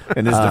remembers,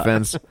 in his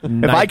defense.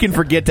 If I can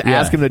forget to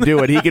ask him to do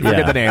it, he can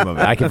forget the name of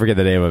it. I can forget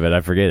the name of it. I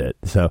forget it.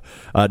 So,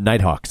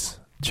 Nighthawks.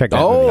 Check that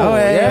movie out.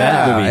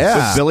 That movie is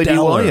With Billy D.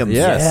 Williams.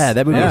 Yes. Yeah,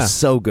 that movie was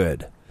so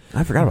good.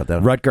 I forgot about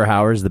that. Rutger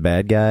Hauer's the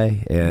bad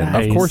guy. And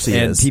Of course he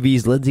and is.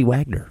 TV's Lindsay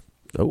Wagner.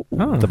 Oh.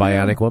 The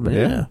Bionic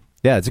Woman.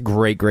 Yeah, it's a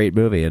great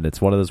movie. And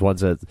it's one of those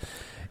ones that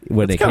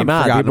when they came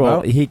out,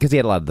 because he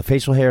had a lot of the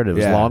facial hair and it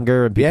was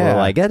longer, and people were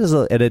like,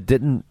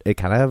 and it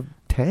kind of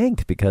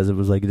tanked because it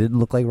was like, it didn't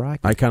look like Rocky.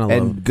 I kind of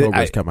love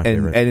Progress Cut, my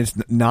favorite. And it's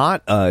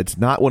not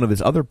one of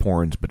his other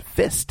porns, but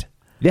Fist.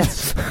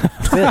 Yes.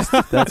 Fist.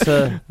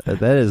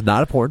 That is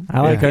not a porn.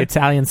 I like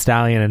Italian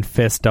Stallion and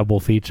Fist double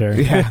feature.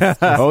 Yeah.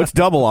 Oh, it's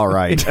double, all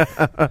right.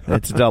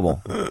 It's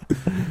double.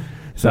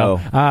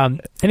 So,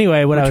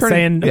 anyway, what I was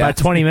saying about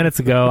 20 minutes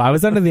ago, I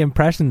was under the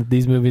impression that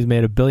these movies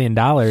made $1 billion,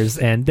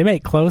 and they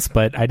made close,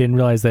 but I didn't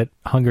realize that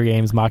Hunger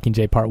Games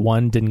Mockingjay Part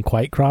 1 didn't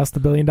quite cross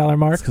the $1 billion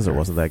mark. Because it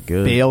wasn't that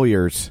good.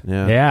 Failures.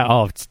 Yeah.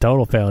 Oh, it's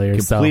total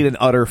failures. Complete and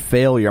utter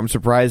failure. I'm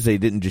surprised they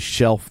didn't just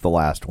shelf the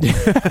last one.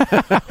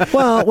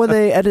 Well, when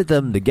they edit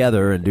them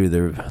together and do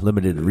their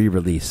limited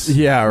re-release.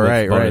 Yeah,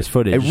 right.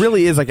 Footage. It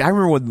really is. Like, I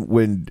remember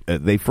when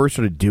they first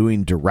started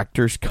doing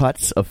director's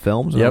cuts of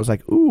films, and I was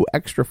like, ooh,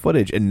 extra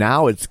footage. And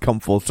now it's come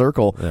full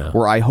circle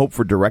where I hope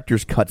for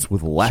director's cuts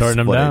with less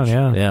Shorten footage. them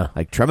down, yeah.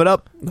 Like, trim it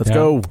up. Let's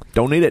go.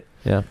 Don't need it.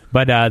 Yeah.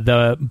 But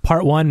the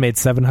Part 1 made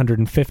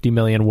 $750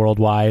 million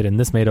worldwide, and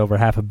this made over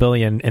 $500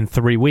 million in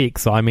 3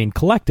 weeks. So, I mean,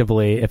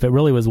 collectively, if it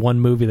really was one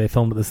movie they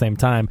filmed at the same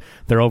time,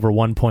 they're over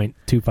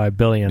 $1.25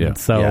 billion. Yeah.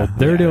 So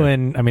they're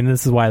doing, I mean,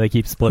 this is why they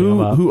keep splitting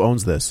them up. Who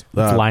owns this?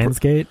 It's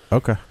Lionsgate.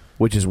 Okay.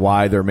 Which is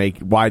why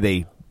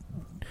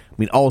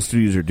all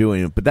studios are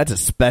doing it, but that's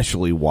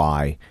especially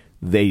why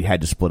they had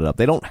to split it up.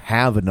 They don't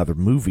have another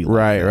movie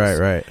like this.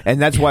 Right.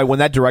 And that's why when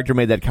that director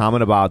made that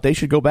comment about they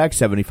should go back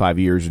 75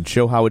 years and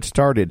show how it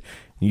started,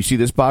 you see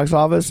this box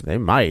office? They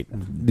might.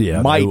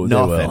 Yeah.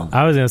 Nothing.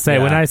 I was going to say,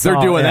 when I saw...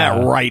 They're doing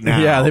that right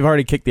now. Yeah, they've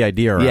already kicked the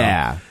idea around.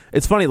 Yeah.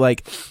 It's funny,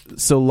 like,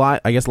 so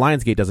I guess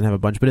Lionsgate doesn't have a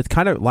bunch, but it's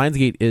kind of,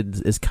 Lionsgate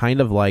is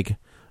kind of like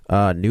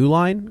New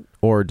Line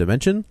or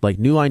Dimension. Like,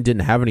 New Line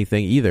didn't have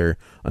anything either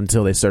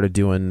until they started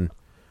doing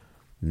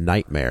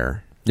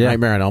Nightmare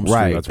on Elm Street.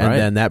 Right, that's and right.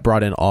 then that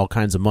brought in all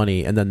kinds of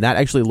money, and then that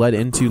actually led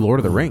into Lord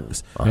of the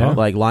Rings.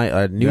 Like,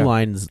 New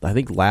Line's, I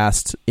think,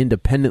 last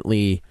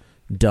independently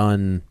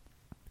done...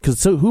 Because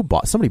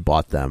somebody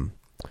bought them.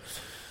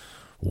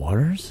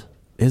 Waters?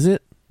 Is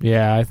it?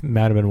 Yeah, it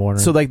might have been Warner.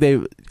 So like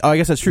I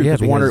guess that's true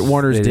because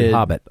Warner's did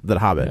Hobbit. The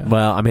Hobbit. Yeah.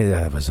 Well, I mean,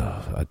 that was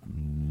a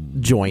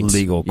joint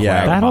legal.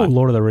 Yeah, that whole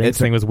Lord of the Rings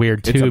thing was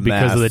weird too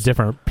because of the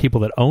different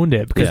people that owned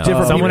it. Because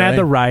someone had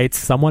the rights,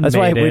 someone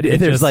made it.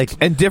 There's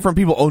and different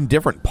people own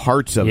different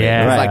parts of it.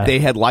 It was like they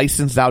had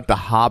licensed out the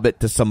Hobbit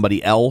to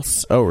somebody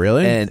else. Oh,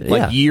 really?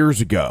 And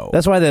years ago.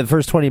 That's why the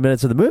first 20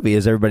 minutes of the movie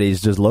is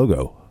everybody's just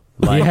logo.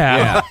 Like,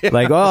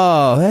 like,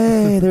 oh,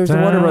 hey, there's the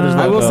Warner Brothers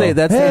logo. I will say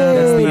that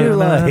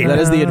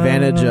is the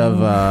advantage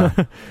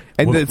of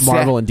and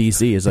Marvel and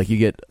DC is like you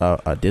get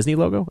a Disney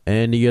logo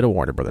and you get a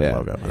Warner Brothers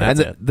logo. And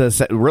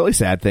the really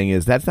sad thing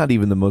is that's not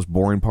even the most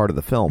boring part of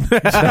the film.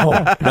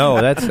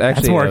 No, that's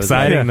actually more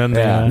exciting than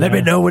let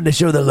me know when to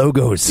show the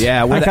logos.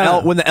 Yeah, when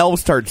the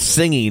elves start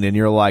singing and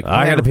you're like,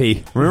 I gotta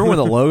pee. Remember when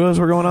the logos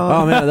were going on?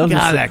 Oh man,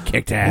 that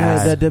kicked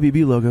ass. Yeah, that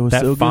WB logo was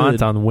that so font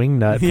good. on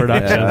Wingnut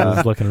Productions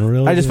is looking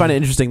really. I just find it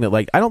interesting that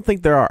I don't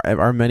think there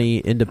are many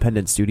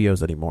independent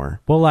studios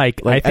anymore. Well, I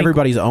think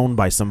everybody's owned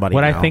by somebody.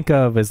 What now. I think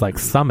of is like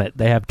Summit.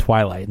 They have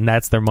Twilight, and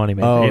that's their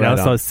moneymaker. Oh, you know,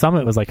 right so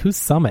Summit was like, who's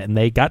Summit? And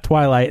they got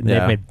Twilight, and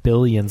they've made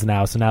billions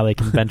now. So now they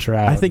can venture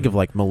out. I think of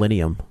like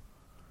Millennium.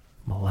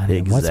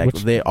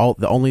 Exactly. They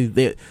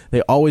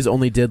always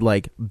only did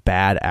like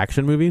bad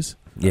action movies.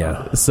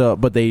 Yeah. So,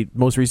 but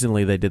most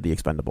recently they did the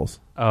Expendables.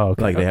 Oh,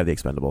 okay. Like they have the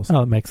Expendables.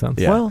 Oh, it makes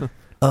sense. Yeah. Well,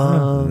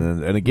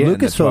 and again,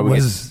 Lucasfilm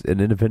was an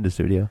independent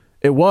studio.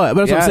 It was,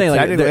 but that's what I'm saying.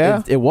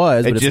 Like, it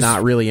was, but it's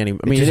not really any.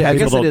 I mean, I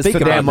guess it is think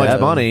that much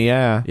money.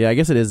 Yeah, I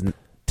guess it is.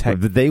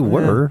 They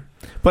were.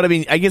 But I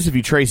mean, I guess if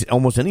you trace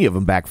almost any of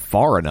them back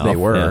far enough, they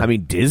were. I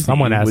mean, Disney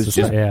was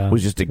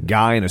just a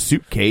guy in a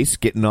suitcase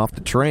getting off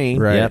the train,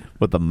 right,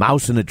 with a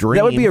mouse in a dream.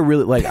 That would be a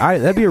really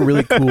that'd be a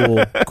really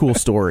cool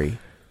story,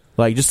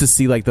 like just to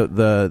see like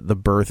the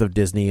birth of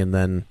Disney, and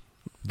then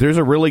there's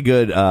a really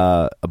good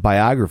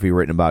biography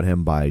written about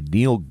him by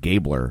Neil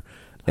Gabler.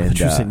 And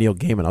you said Neil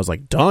Gaiman. I was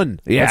like, done.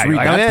 Yeah, let's read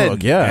that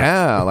book.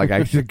 Yeah. Like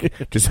I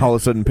just all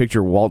of a sudden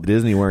picture Walt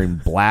Disney wearing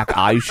black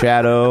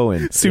eyeshadow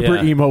and super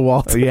emo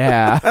Walt.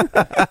 Yeah.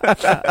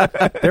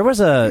 There was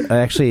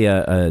actually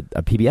a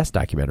PBS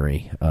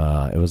documentary.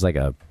 It was like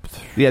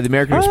the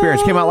American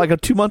Experience came out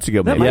like 2 months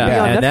ago. Maybe.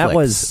 And that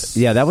was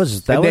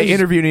they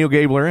interviewed Neil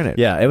Gabler in it.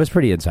 Yeah, it was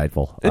pretty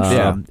insightful.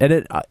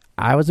 And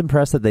I was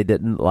impressed that they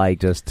didn't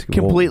just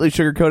completely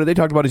sugarcoat it. They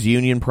talked about his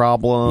union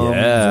problems.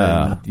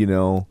 Yeah,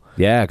 and,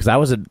 Yeah, because I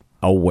wasn't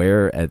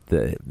aware at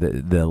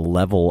the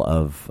level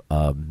of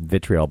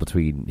vitriol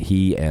between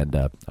he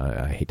and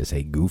I hate to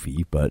say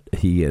Goofy, but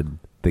he and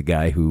the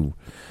guy who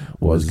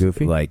was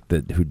Goofy,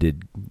 who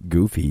did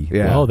Goofy.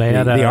 Yeah. Oh, they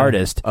had the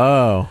artist.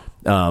 Oh,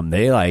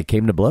 they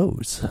came to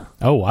blows.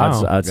 Oh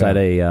wow! Outside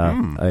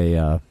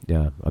a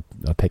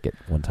picket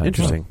one time.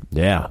 Interesting.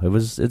 Yeah,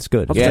 it's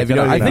good.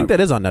 I think that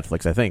is on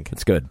Netflix. I think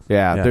it's good.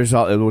 Yeah,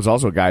 it was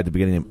also a guy at the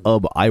beginning named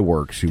Ub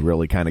Iwerks who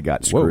really kind of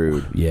got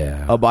screwed. Whoa.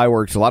 Yeah, Ub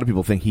Iwerks. A lot of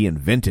people think he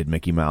invented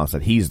Mickey Mouse,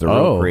 that he's the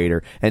real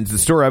creator. And the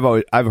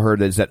story I've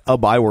heard is that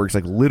Ub Iwerks,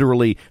 like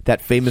literally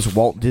that famous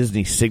Walt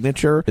Disney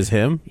signature, is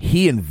him.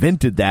 He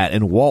invented that,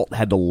 and Walt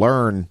had to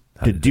learn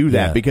to do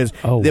that because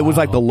it was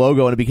like the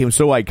logo, and it became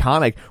so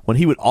iconic. When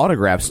he would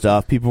autograph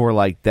stuff, people were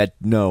like, "That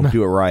do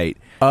it right."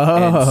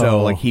 And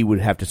so he would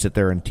have to sit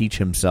there and teach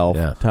himself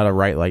how to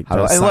write and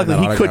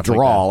luckily he could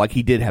draw, like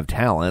he did have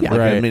talent. Yeah,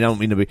 right. I mean, I don't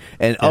mean to be.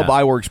 And Ub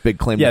Iwerks' big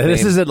claim. Yeah, to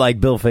this fame, isn't like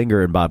Bill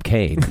Finger and Bob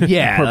Kane.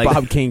 Where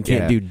Bob Kane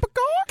can't do.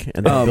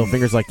 And then Bill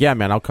Finger's like, "Yeah,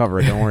 man, I'll cover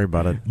it. Don't worry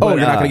about it." You're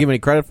not going to give me any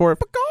credit for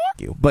it.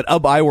 But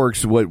Ub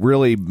Iwerks,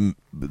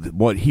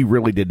 what he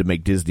really did to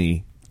make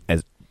Disney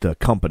as the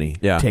company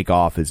take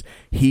off is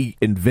he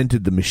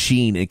invented the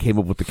machine and came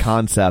up with the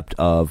concept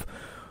of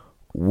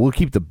we'll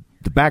keep the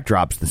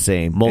backdrop's the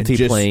same,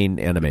 multi-plane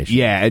animation.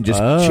 Yeah, and just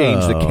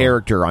change the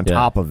character on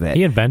top of it.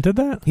 He invented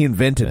that? He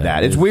invented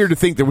that. It's weird to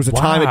think there was a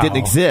time it didn't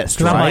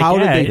exist. Right? How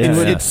did they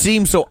do it? It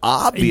seems so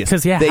obvious.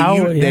 Because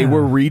they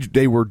were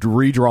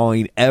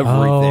redrawing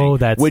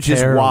everything, which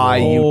terrible. is why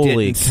you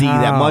Holy didn't see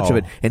that much of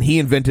it. And he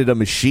invented a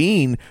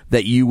machine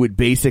that you would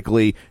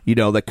basically,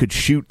 that could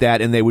shoot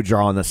that, and they would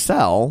draw on the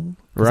cell.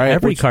 Right,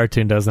 every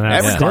cartoon doesn't have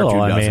every still.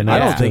 Cartoon doesn't. I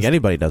don't think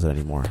anybody does it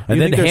anymore.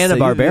 And then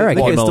Hanna-Barbera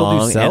came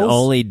along and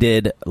only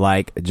did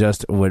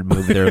just would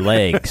move their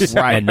legs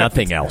and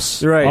nothing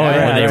else. Right.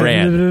 And they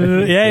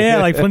ran. Yeah,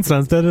 like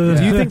Flintstones.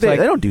 Do you think they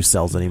don't do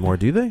cells anymore?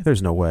 Do they?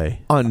 There's no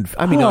way. I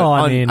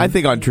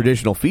think on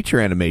traditional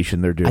feature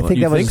animation they're doing. I think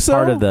that was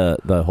part of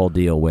the whole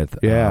deal with.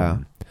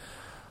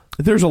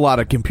 There's a lot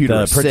of computer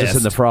the assist. Princess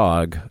and the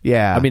Frog.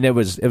 Yeah, I mean it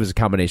was a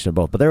combination of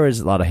both, but there was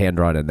a lot of hand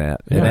drawn in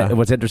that. Yeah. And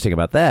what's interesting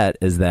about that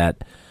is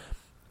that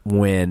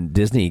when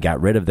Disney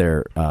got rid of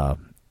their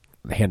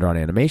hand drawn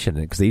animation,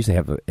 because they used to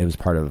have it was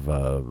part of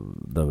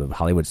the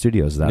Hollywood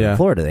studios out in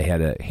Florida. They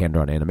had a hand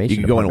drawn animation.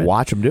 You could go in and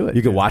watch them do it.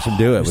 You could watch them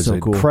do it. It was so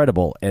cool.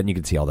 incredible, and you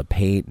could see all the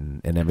paint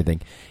and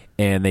everything.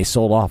 And they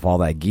sold off all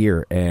that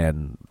gear,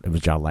 and it was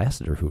John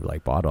Lasseter who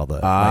bought all the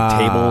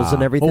tables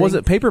and everything. What was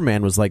it?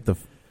 Paperman was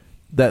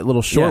that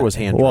little short was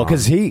hand drawn. Well,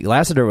 because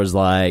Lasseter was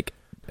like,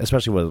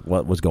 especially with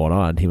what was going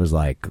on, he was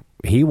like,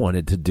 he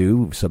wanted to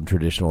do some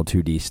traditional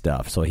 2D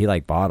stuff, so he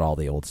like bought all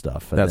the old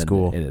stuff. And That's then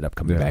cool. Ended up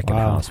coming back in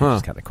the house, which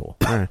is kind of cool.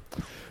 All right.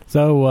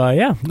 So,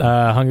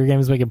 Hunger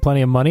Games making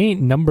plenty of money.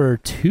 Number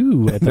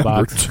 2 at the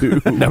box.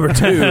 Number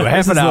 2,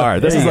 half an hour.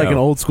 This is like an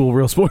old school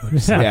Real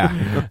Spoilers.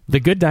 Yeah. The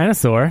Good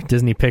Dinosaur,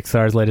 Disney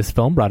Pixar's latest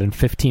film, brought in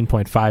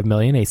 $15.5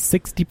 million, a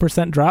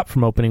 60% drop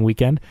from opening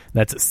weekend.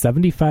 That's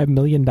 $75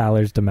 million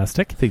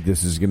domestic. I think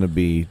this is going to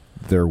be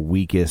their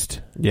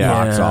weakest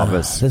box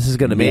office. This is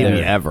going to be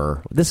maybe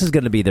ever. This is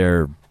going to be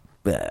their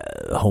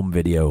home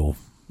video.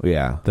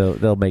 Yeah,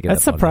 they'll make it.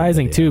 That's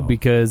surprising too,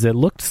 because it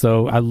looked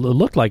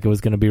like it was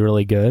going to be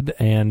really good,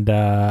 and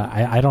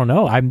I don't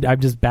know. I'm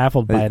just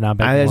baffled by it not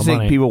making more money. I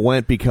think people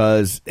went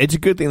because it's a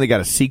good thing they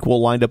got a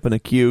sequel lined up in a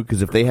queue.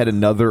 Because if they had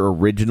another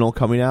original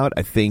coming out,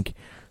 I think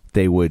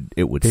it would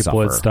People suffer.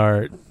 would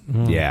start.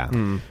 Yeah.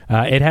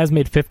 It has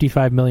made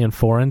 $55 million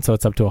foreign, so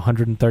it's up to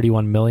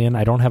 $131 million.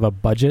 I don't have a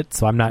budget,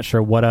 so I'm not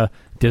sure what a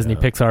Disney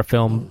Pixar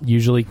film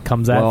usually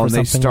comes out for and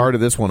something. they started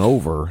this one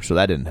over, so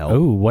that didn't help.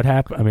 Oh, what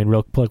happened? I mean,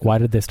 real quick, why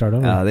did they start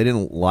over? They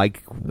didn't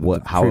like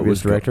how it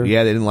was director.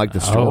 Yeah, they didn't like the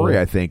story.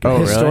 I think.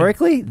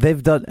 Historically,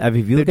 they've done. Have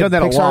you looked at done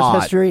that Pixar's a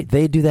lot. history?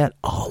 They do that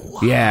a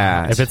lot.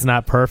 Yeah, if it's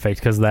not perfect,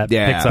 because that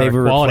Pixar they've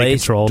quality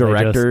replaced control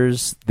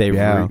directors.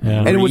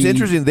 And it was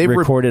interesting. They've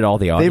recorded all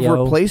the audio. They've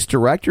replaced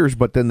directors,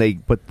 but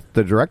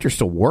the directors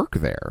still work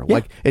there. Yeah.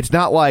 Like it's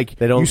not like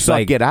they don't you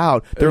suck, get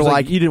out. They're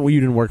like you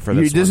didn't work for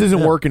this. This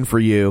isn't working for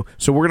you,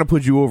 so we're going to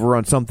put you over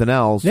on something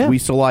else. Yeah. We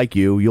still like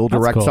you. You'll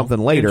direct cool. something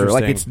later.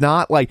 Like it's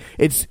not like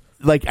it's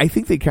like I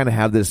think they kind of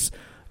have this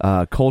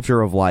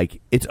culture of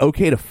like it's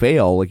okay to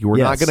fail. Like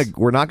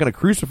we're not gonna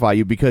crucify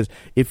you, because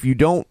if you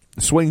don't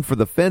swing for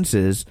the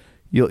fences,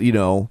 you're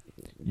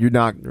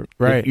not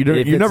right.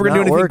 You're never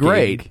gonna do anything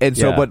great. And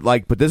so,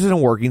 but this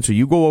isn't working. So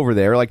you go over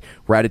there. Like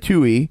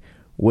Ratatouille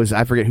was,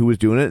 I forget who was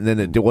doing it, and then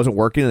it wasn't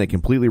working, and they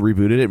completely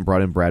rebooted it and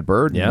brought in Brad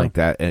Bird, and like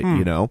that.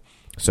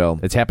 So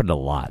it's happened a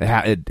lot.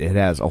 It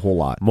has a whole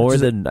lot, more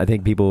than I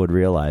think people would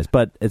realize.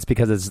 But it's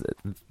because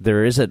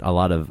there isn't a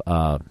lot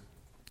of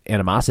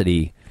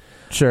animosity.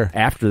 Sure.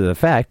 After the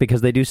fact,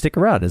 because they do stick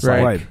around. It's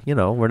like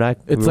we're not.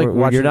 It's like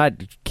watching, you're not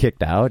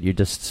kicked out. You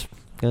just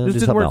this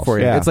didn't work for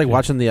you. Yeah. It's like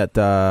watching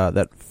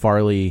that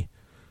Farley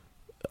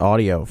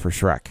audio for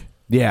Shrek.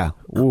 Yeah.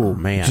 Ooh,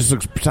 man. It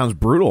just sounds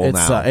brutal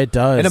now. It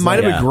does. And it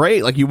might have been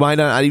great. Like, you might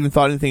not even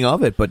thought anything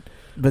of it, but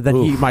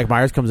then Mike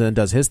Myers comes in and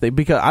does his thing,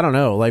 because I don't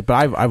know. Like,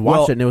 but I've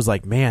watched it and it was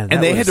like, man.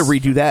 And they had to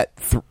redo that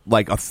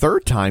like a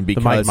third time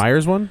because the Mike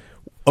Myers one.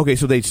 Okay,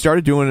 so they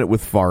started doing it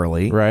with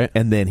Farley, right?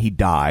 And then he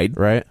died,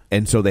 right?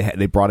 And so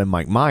they brought in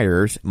Mike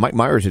Myers. Mike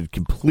Myers had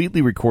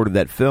completely recorded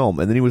that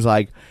film, and then he was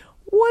like,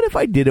 what if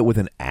I did it with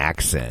an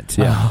accent?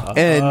 Yeah.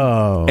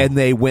 And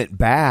they went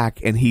back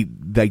and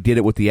they did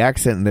it with the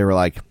accent, and they were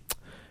like,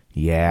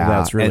 yeah,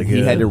 that's really good.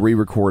 He had to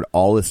re-record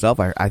all this stuff.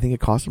 I think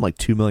it cost him like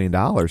 $2 million,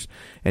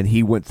 and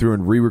he went through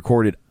and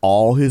re-recorded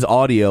all his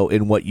audio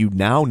in what you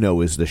now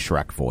know is the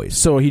Shrek voice.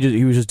 So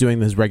he was just doing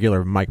his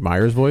regular Mike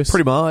Myers voice,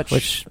 pretty much.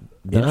 Which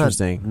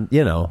interesting,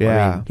 yeah.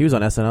 I mean, he was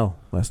on SNL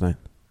last night.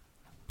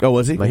 Oh,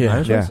 was he?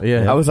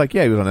 Yeah. I was like,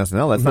 yeah, he was on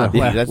SNL. That's not.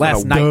 That's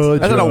last not night.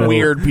 That's not a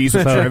weird piece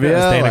of trivia.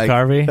 Dana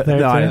Carvey?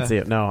 No, I didn't see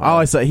it. No. Oh,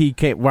 I saw he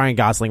came. Ryan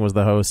Gosling was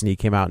the host, and he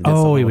came out and did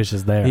something. He was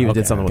just there. He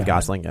did something with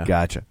Gosling. Yeah.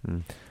 Gotcha.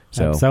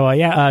 So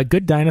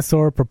Good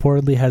Dinosaur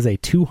purportedly has a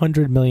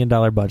 $200 million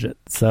budget.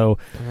 So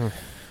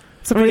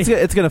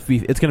it's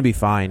gonna be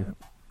fine.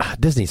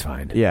 Disney's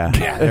fine. Yeah.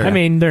 I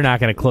mean, they're not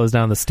going to close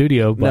down the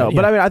studio. But, no,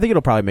 but I mean, I think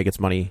it'll probably make its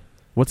money.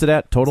 What's it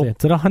at total?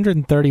 It's at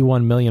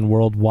 $131 million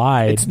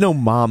worldwide. It's no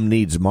Mom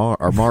Needs Mars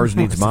or Mars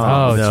Needs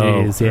Mom. Oh,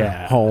 jeez,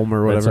 yeah. Home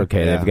or whatever. That's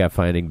okay. Yeah. They've got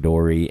Finding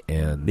Dory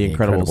and The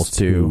Incredibles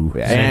 2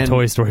 and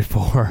Toy Story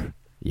 4.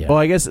 Yeah. Well,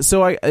 I guess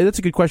so. That's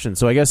a good question.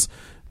 So I guess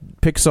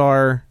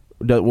Pixar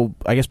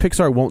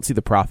won't see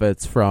the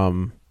profits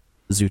from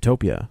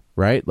Zootopia,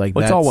 right? Like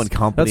it's all one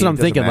company. That's what I'm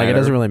thinking. Like it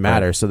doesn't really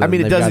matter. Right. So I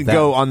mean, it doesn't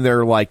go on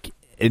their like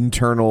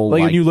internal.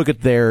 Like when you look at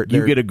their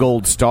you get a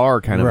gold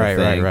star kind of a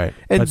thing. Right.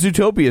 And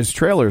Zootopia's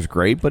trailer is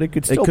great, but it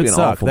could still be an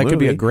awful That movie. could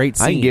be a great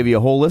scene. I can give you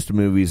a whole list of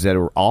movies that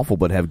are awful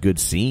but have good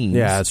scenes.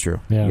 Yeah, that's true.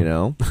 Yeah. You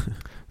know.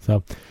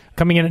 So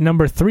coming in at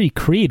number 3,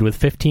 Creed with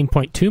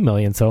 $15.2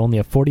 million, so only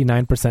a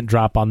 49%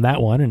 drop on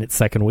that one in its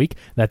second week.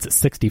 That's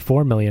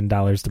 $64 million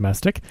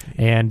domestic,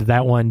 and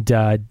that one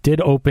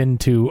did open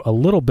to a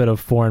little bit of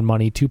foreign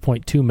money,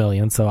 $2.2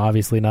 million. So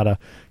obviously not a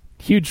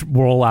huge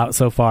rollout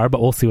so far,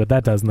 but we'll see what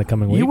that does in the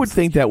coming weeks. You would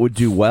think that would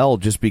do well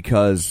just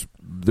because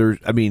there's,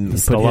 I mean,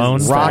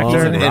 Stallone,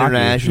 Rocky's an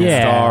international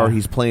yeah. star.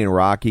 He's playing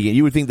Rocky. And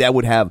you would think that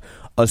would have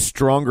a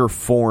stronger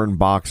foreign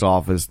box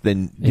office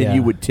than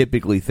you would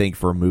typically think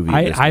for a movie.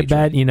 I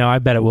bet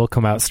it will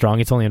come out strong.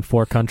 It's only in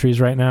 4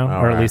 countries right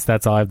now, or at least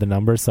that's all I have the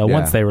numbers. So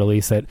once they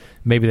release it,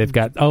 maybe they've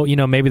got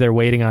maybe they're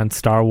waiting on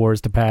Star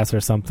Wars to pass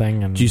or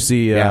something. And do you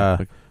see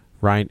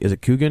Ryan? Is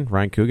it Coogan?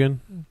 Ryan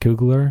Coogan?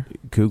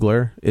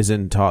 Coogler is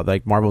in talk.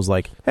 Like Marvel's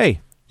like,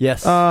 hey,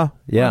 yes, yeah,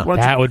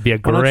 that would be a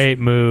great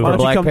move. Why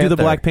don't you come do the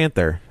Black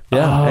Panther?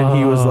 Yeah, and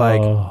he was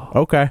like,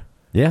 okay,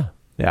 yeah.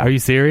 Yeah. Are you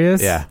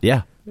serious? Yeah.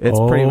 Yeah. It's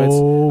pretty much.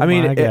 I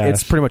mean,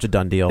 it's pretty much a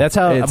done deal. That's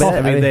how.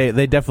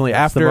 They definitely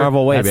after the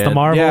Marvel way, that's man. the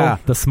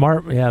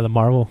Marvel. Yeah. The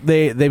Marvel.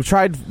 They've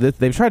tried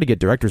to get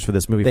directors for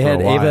this movie. They for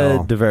had a while.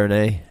 Ava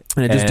DuVernay,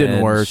 and it just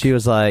didn't work. She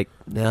was like,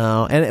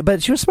 no,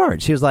 but she was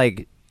smart. She was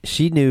like,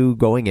 she knew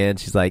going in.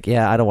 She's like,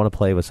 yeah, I don't want to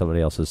play with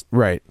somebody else's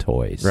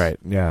toys. Right.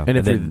 Yeah. And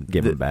then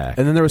give them back.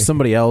 And then there was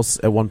somebody else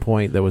at one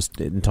point that was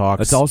in talks.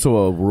 That's also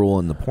a rule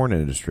in the porn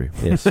industry.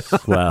 Yes.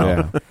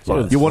 Well,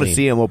 you want to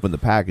see him open the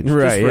package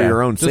just for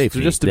your own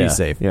safety. Just to be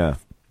safe. Yeah.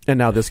 And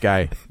now this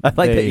guy. I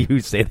like that you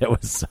say that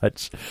with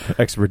such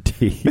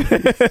expertise.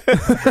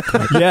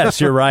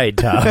 Yes, you're right,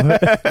 Tom.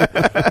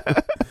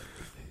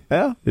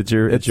 Yeah, it's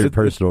your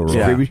personal role.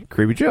 Yeah.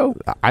 Creepy Joe.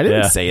 I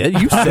didn't say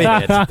it. You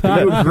said it.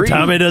 You agreed.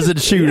 Tommy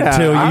doesn't shoot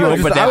until you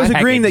open that I was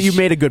agreeing package. that you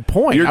made a good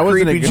point. You're I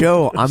wasn't Creepy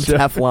Joe. I'm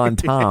Teflon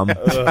Tom.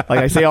 Like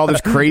I say all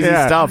this crazy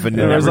stuff, and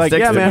I was like,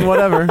 yeah, man,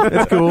 whatever.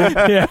 It's cool.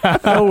 Yeah,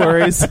 no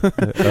worries.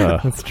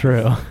 That's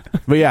true.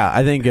 But yeah,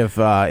 I think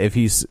if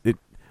he's,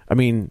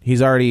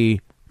 he's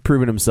already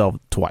proven himself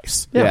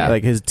twice. Yeah.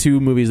 Like his 2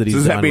 movies that he's done.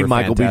 Does that mean were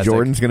Michael fantastic. B.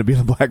 Jordan's going to be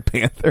the Black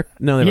Panther?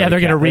 No, they're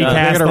going to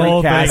recast the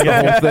whole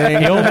thing.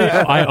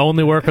 I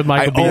only work with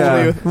Michael B.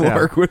 Jordan.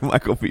 Work with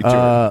Michael B.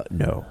 Jordan.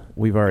 No,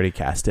 we've already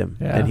cast him,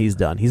 and he's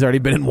done. He's already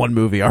been in 1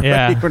 movie already.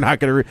 Yeah. We're not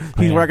going to.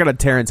 We're going to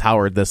Terrence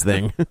Howard this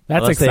thing. That's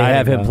Unless exciting. they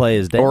have him play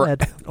his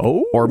dad,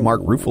 or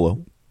Mark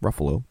Ruffalo.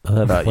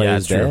 Play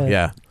his true. dad.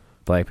 Yeah,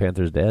 Black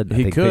Panther's dad. I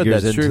He think could.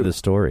 figures That's into true. the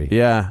story.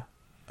 Yeah.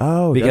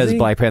 Oh, because does he?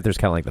 Black Panther's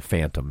kind of like the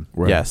Phantom.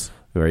 Right. Yes.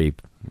 Where he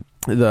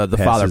the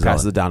father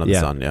passes it down to the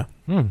son. Yeah.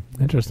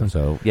 Interesting.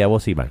 So yeah, we'll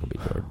see Michael B.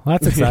 Jordan. Well,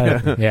 that's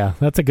exciting. Yeah,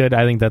 that's a good.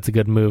 I think that's a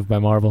good move by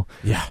Marvel.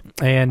 Yeah.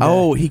 And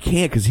he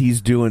can't because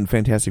he's doing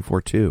Fantastic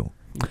Four 2.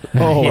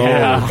 Oh,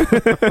 yeah.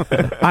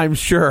 I'm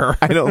sure.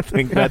 I don't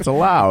think that's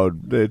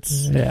allowed.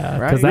 It's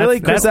because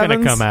right? that's going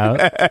to come out.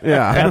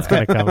 Yeah, that's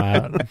going to come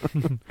out.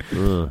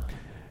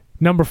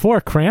 Number 4,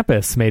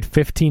 Krampus made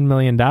 $15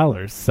 million.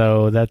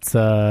 So that's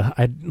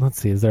let's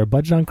see, is there a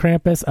budget on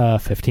Krampus?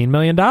 $15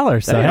 million.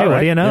 So hey,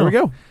 what do you know? There we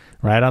go.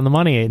 Right on the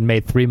money. It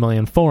made $3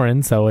 million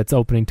foreign, so it's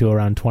opening to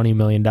around $20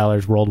 million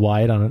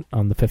worldwide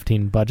on the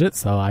 15 budget.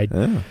 So I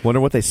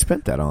wonder what they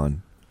spent that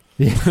on.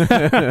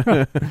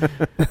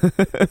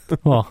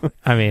 Well,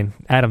 I mean,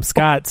 Adam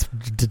Scott's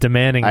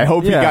demanding. I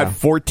hope he got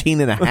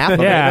 14 and a half.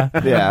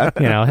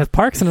 Yeah. His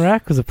Parks and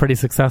Rec was a pretty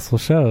successful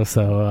show,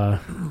 so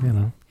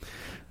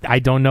I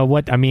don't know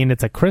what. I mean,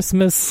 it's a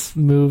Christmas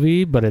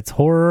movie, but it's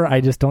horror. I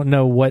just don't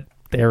know what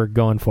they're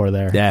going for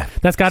there. Yeah,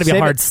 that's got to be a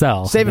hard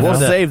sell. We'll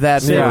save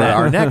that for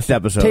our next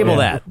episode. Table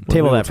that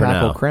for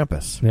now.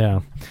 Krampus. Yeah.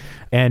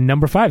 And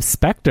number 5,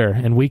 Spectre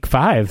in week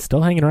 5,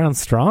 still hanging around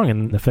strong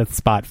in the 5th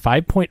spot.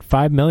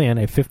 $5.5 million,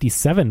 a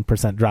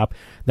 57% drop.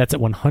 That's at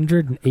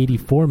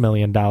 $184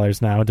 million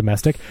now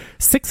domestic.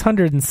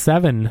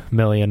 $607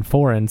 million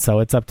foreign, so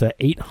it's up to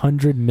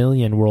 $800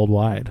 million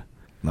worldwide.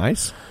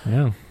 Nice.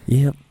 Yeah.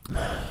 Yep.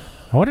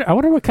 I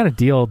wonder what kind of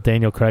deal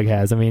Daniel Craig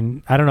has. I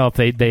mean, I don't know if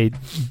they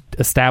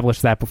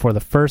established that before the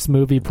first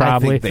movie,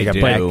 probably. I think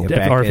they do.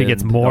 Or if he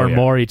gets more and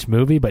more each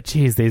movie. But,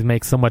 geez, they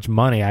make so much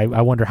money.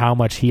 I wonder how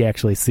much he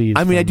actually sees.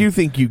 I mean, I do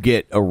think you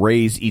get a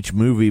raise each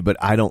movie, but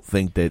I don't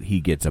think that he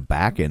gets a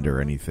back end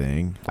or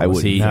anything.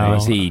 Unless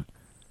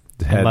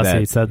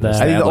he said that.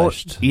 I think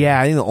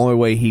the only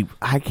way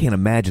I can't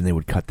imagine they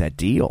would cut that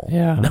deal.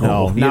 Yeah.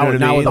 No. Now with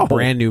No. a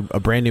brand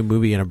new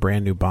movie and a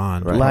brand new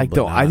Bond. Right.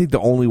 I think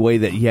the only way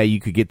that you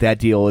could get that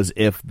deal is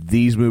if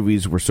these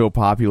movies were so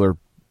popular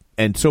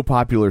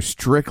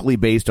strictly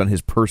based on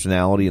his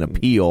personality and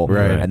appeal,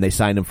 and they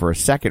signed him for a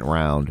second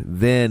round,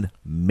 then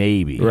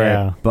maybe.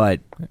 Yeah.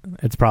 But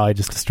it's probably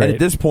just a straight. At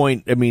this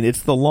point, I mean,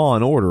 it's the Law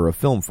and Order of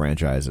film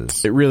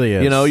franchises. It really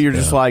is. You're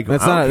just like,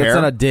 that's I don't care.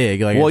 That's not a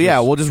dig. Like,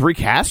 we'll just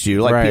recast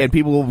you. Like, and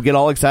people will get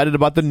all excited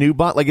about the new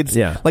Bond. Like, it's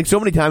like so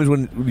many times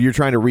when you're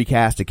trying to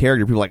recast a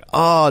character, people are like,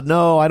 oh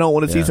no, I don't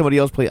want to see somebody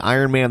else play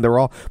Iron Man. They're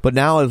all. But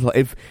now,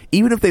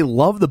 even if they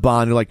love the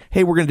Bond, you're like,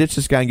 hey, we're going to ditch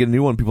this guy and get a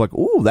new one. People are like,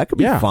 ooh, that could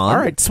be fun. All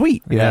right,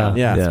 sweet. Yeah,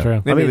 that's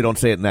true. Maybe they don't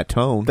say it in that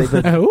tone. They've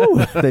been doing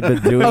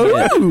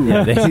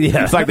it.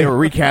 It's like they were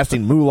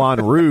recasting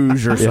Moulin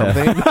Rouge or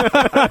something.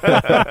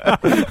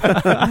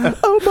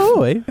 Oh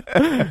boy!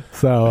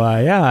 So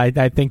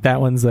I think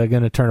that one's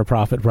going to turn a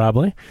profit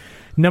probably.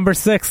 Number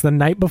 6, The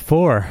Night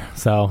Before.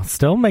 So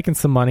still making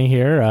some money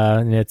here,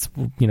 and it's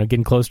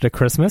getting closer to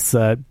Christmas.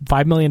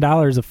 $5 million, a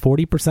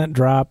 40%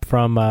 drop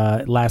from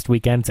last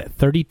weekend. It's at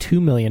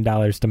 $32 million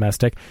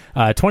domestic.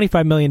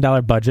 $25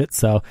 million budget,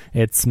 so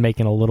it's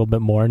making a little bit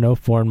more. No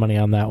foreign money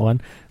on that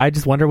one. I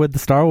just wonder with the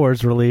Star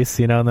Wars release,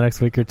 in the next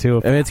week or two.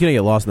 I mean, it's going to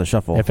get lost in the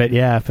shuffle.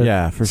 Yeah,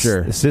 for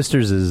sure.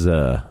 Sisters is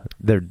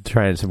they're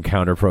trying some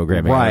counter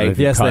programming, right?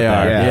 Yes, they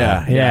are.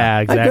 Yeah,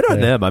 exactly. Good on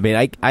them. I mean,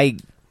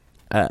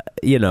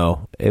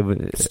 it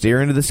would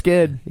steer into the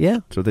skid. Yeah,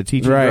 that's what they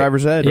teach in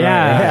driver's ed.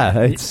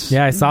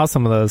 I saw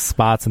some of those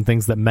spots and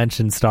things that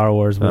mentioned Star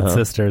Wars with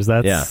sisters.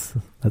 That's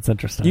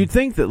interesting. You'd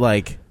think that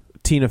like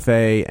Tina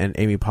Fey and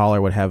Amy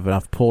Poehler would have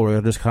enough pull where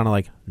they're just kind of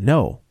like,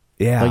 no.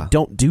 Yeah. Like,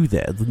 don't do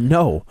that.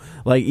 No.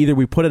 Like, either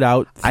we put it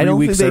out 3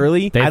 weeks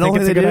early. I don't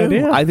think it's a good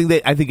idea.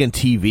 I think in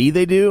TV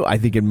they do. I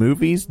think in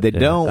movies they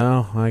don't.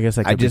 Oh, I guess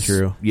that could be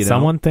true. You know?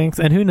 Someone thinks,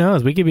 and who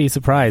knows? We could be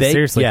surprised.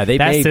 Seriously, they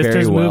that may Sisters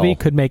very well. movie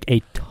could make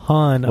a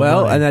ton of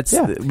money. And that's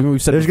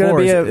we've said there's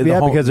before. Going to be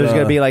because there's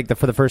going to be like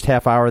for the first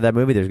half hour of that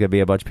movie. There's going to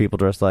be a bunch of people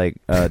dressed like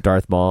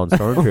Darth Maul and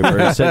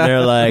Stormtroopers sitting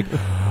there like,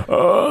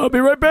 I'll be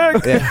right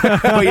back. Yeah.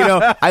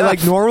 But I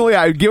normally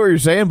I get what you're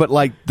saying, but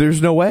like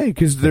there's no way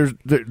because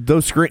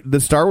the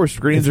Star Wars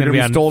screens are going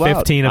to be sold out.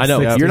 15 of I know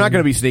 16. you're not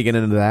going to be sneaking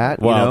into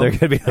that. Well, they're going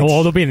to be.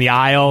 They'll be in the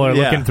aisle or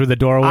looking through the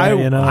doorway.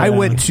 I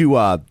went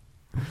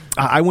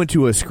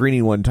to a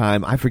screening one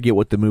time. I forget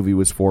what the movie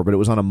was for, but it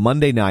was on a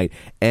Monday night,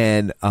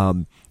 and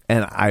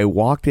I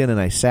walked in and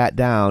I sat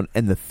down,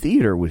 and the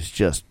theater was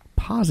just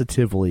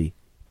positively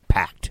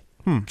packed.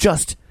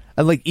 Just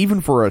like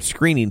even for a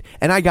screening,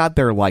 and I got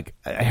there like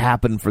it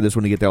happened for this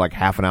one to get there like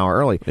half an hour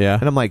early. Yeah,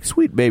 and I'm like,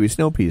 sweet baby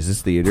snow peas,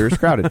 this theater is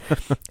crowded.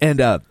 And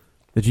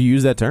did you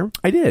use that term?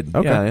 I did.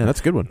 Okay, yeah.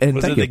 That's a good one. And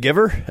was it The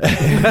Giver?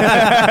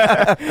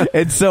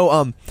 And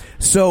so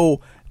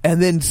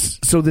then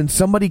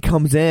somebody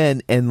comes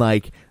in and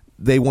like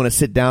they want to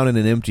sit down in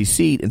an empty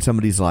seat, and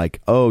somebody's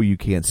like, "Oh, you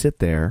can't sit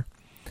there,"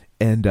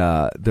 and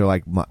they're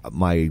like,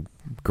 "My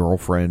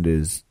girlfriend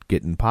is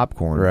getting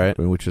popcorn," right?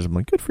 Which is, I'm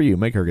like, good for you.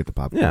 Make her get the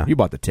popcorn. Yeah, you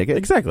bought the ticket,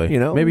 exactly.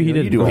 Maybe he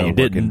didn't. You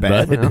didn't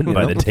buy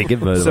the ticket,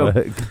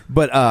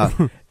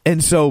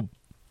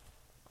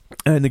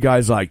 and the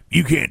guy's like,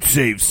 "You can't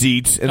save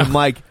seats," and I'm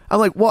like,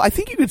 well, I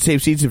think you could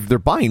save seats if they're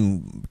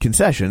buying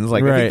concessions.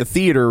 Like, I think the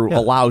theater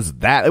allows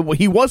that.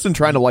 He wasn't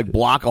trying to like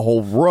block a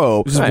whole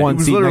row. Just one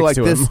seat literally next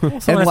like to this.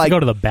 him. Someone has to go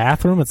to the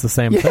bathroom. It's the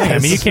same thing. I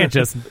mean, you can't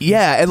just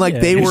and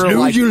like they were snooze,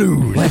 like, you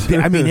lose. like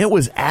I mean, it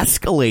was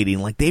escalating.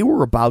 Like they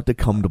were about to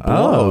come to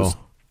blows.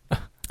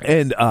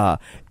 And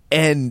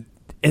then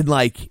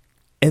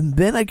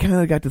I kind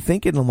of got to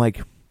thinking. I'm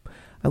like,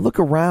 I look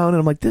around and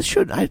I'm like, this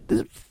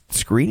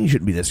screening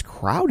shouldn't be this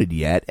crowded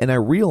yet. And I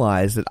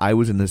realized that I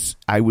was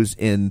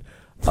in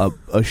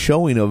a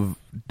showing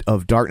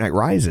of Dark Knight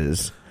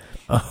Rises,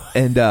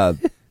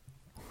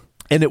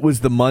 and it was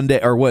the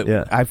Monday or what?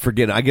 Yeah. I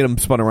forget. I get them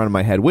spun around in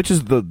my head. Which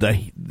is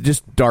the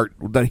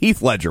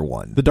Heath Ledger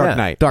one? The Dark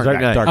Knight. Dark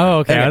Knight. Oh,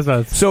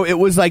 okay. So it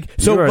was like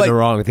you were in the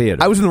wrong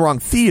theater. I was in the wrong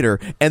theater,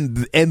 and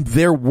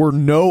there were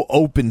no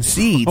open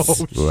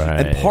seats,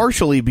 and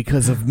partially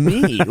because of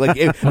me. Like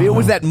it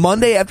was that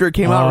Monday after it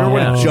came out.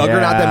 Remember what a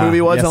juggernaut that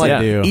movie was? Yes, and like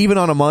I do. even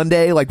on a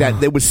Monday like that,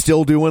 they was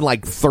still doing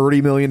like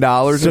 $30 million.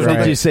 So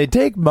did you say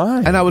take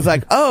mine? And I was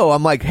like, oh,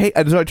 I'm like, hey,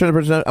 so I turned to the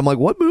person. I'm like,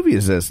 what movie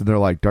is this? And they're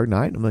like, Dark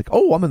Knight. I'm like,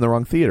 oh, I'm in the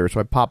wrong theater. So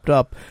I popped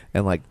up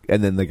and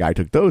then the guy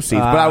took those seats.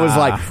 But I was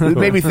like, it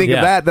made me think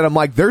of that I'm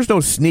like, there's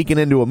no sneaking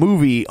into a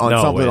movie on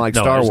something like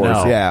Star Wars.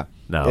 No. Yeah.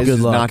 No. This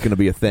is not going to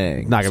be a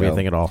thing. Not going to be a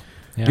thing at all.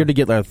 Yeah. You're going to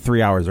get there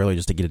 3 hours early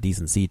just to get a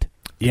decent seat.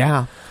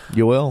 Yeah,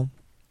 you will.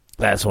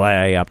 That's why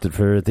I opted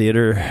for a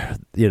theater,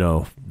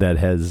 that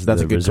has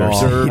That's the a good reserved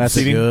call. That's a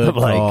seating. good I'm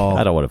like, call.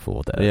 I don't want to fool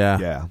with that.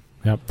 Yeah.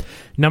 Yep.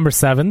 Number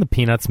 7, the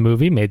Peanuts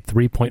movie made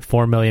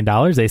 $3.4 million, a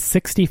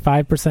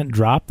 65%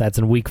 drop. That's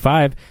in week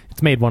 5.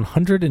 It's made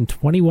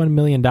 $121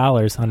 million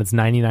on its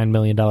 $99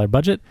 million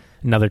budget.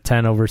 Another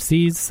 10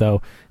 overseas,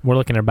 so we're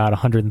looking at about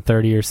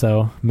 130 or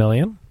so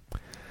million.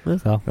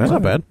 So That's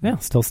not bad. Yeah,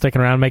 still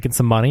sticking around making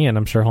some money, and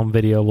I'm sure home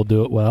video will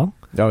do it well.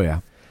 Oh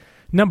yeah.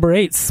 Number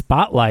 8,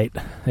 Spotlight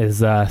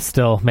is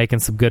still making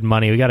some good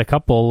money. We got a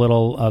couple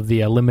little of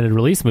the limited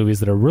release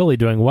movies that are really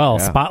doing well.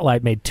 Yeah.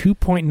 Spotlight made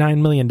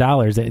 $2.9 million, a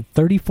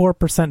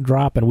 34%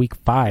 drop in week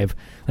 5.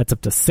 That's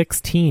up to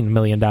 $16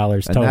 million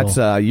total. And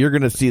that's you're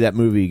going to see that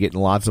movie getting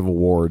lots of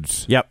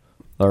awards. Yep.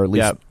 Or at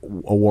least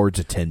awards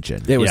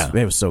attention. It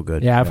was so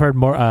good. Yeah, I've heard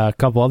more. A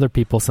couple other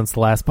people since the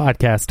last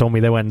podcast told me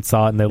they went and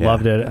saw it and they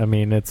loved it. I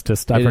mean, it's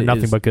just I've heard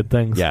nothing but good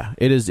things. Yeah,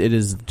 it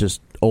is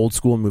just old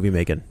school movie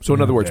making. So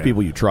in other words,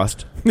 people you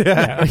trust.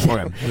 Yeah.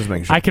 Okay, just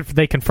making sure.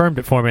 They confirmed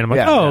it for me, and I'm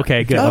like,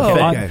 okay, good. Oh,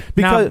 Okay.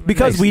 okay.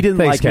 Because we didn't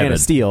like Man Kevin. of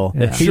Steel.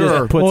 Yeah. He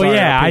just puts Well, our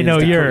I know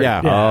opinions you're.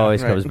 down.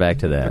 Always comes back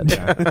to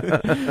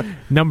that.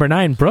 Number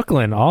 9,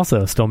 Brooklyn,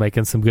 also still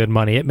making some good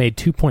money. It made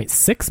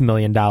 $2.6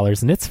 million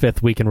in its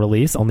 5th week in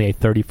release, only a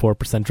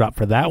 34% drop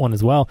for that one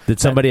as well. Did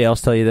somebody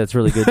else tell you that's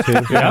really good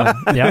too? Yeah.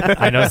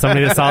 I know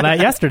somebody that saw that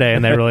yesterday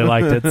and they really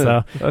liked it.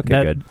 So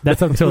good.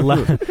 That's up to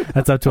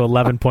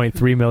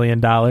 $11.3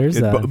 million.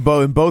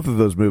 And both of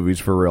those movies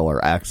for real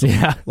are excellent.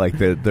 Yeah. Like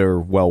they're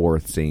well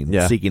worth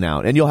seeking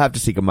out, and you'll have to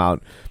seek them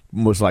out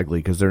most likely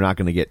because they're not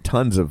going to get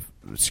tons of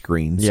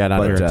screens. Yeah,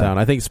 not here in town.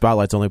 I think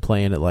Spotlight's only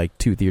playing at like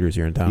 2 theaters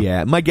here in town.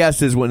 Yeah, my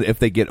guess is when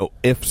they get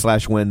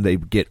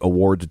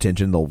awards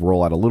attention, they'll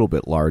roll out a little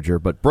bit larger.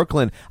 But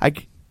Brooklyn, I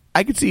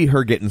could see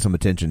her getting some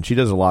attention. She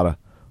does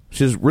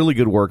she does really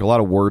good work, a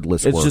lot of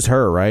wordless work. It's just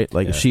her, right?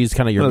 Like she's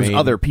kind of your main. There's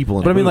other people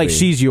in but the I mean, movie. like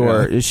she's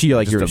your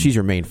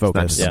main focus.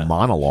 Not just a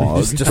monologue.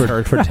 It's just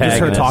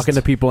her talking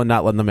to people and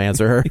not letting them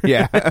answer her.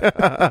 Yeah.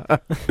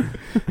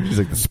 She's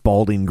like the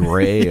Spalding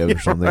Gray or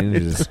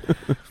something.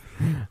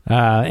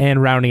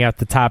 And rounding out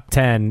the top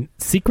 10,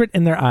 Secret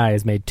in Their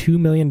Eyes made $2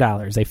 million, a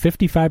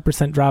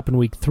 55% drop in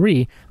week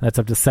 3. That's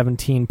up to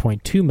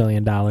 $17.2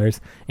 million.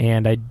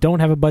 And I don't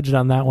have a budget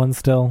on that one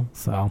still,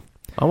 so...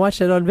 I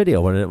watched it on video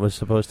when it was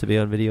supposed to be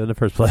on video in the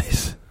first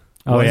place.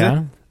 Oh,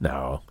 yeah? It?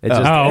 No. It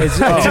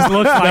just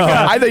looks like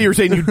I thought you were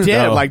saying you did.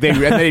 No. Like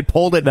they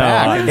pulled it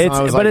back. I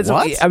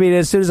mean,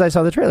 as soon as I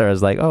saw the trailer, I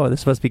was like, "Oh,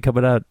 this must be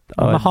coming out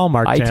on the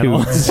Hallmark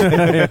iTunes."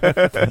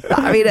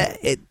 I mean,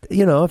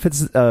 if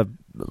it's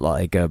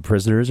like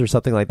Prisoners or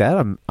something like that,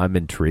 I'm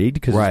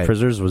intrigued because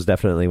Prisoners was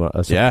definitely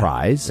a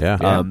surprise.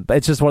 Yeah. But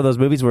it's just one of those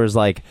movies where it's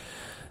like,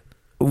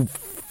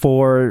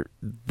 for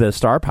the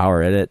star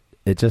power in it.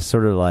 It just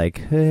sort of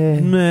like,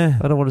 meh.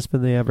 I don't want to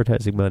spend the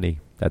advertising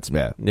money. That's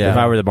If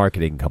I were the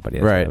marketing company,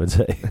 that's what I would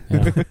say.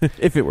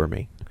 If it were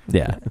me.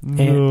 Yeah.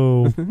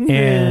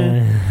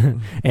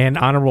 And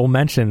honorable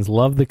mentions,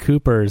 Love the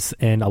Coopers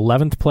in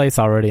 11th place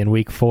already in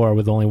week 4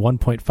 with only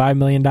 $1.5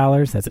 million.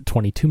 That's at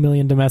 $22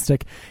 million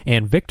domestic.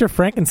 And Victor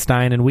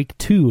Frankenstein in week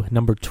 2,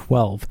 number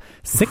 12,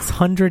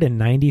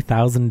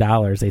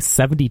 $690,000, a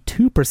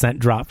 72%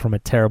 drop from a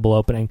terrible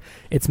opening.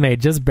 It's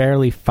made just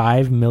barely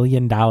 $5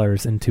 million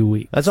in 2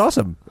 weeks. That's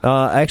awesome.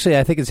 Actually,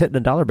 I think it's hitting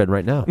a dollar bin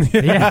right now.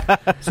 Yeah.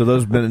 So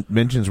those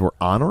mentions were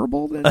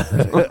honorable then?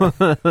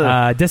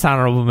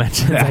 Dishonorable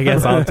mentions, I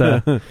guess. I'll have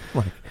to...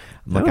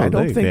 I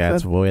don't think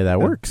that's the way that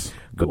works.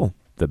 Cool.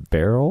 The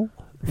barrel?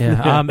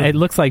 Yeah. It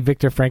looks like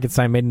Victor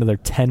Frankenstein made another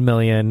 $10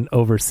 million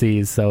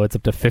overseas, so it's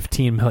up to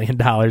 $15 million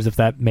if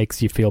that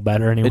makes you feel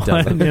better anymore. It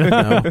doesn't.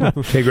 No.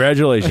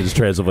 Congratulations,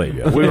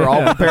 Transylvania. We were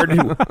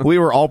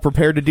all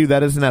prepared to do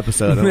that as an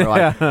episode, and we're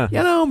like,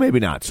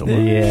 maybe not so much.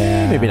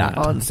 Yeah. Maybe not.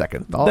 On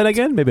second thought. Then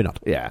again, maybe not.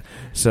 Yeah.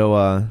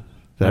 So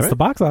that's the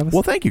box office.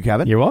 Well, thank you,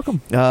 Kevin. You're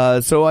welcome.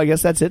 So I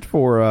guess that's it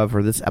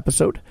for this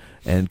episode.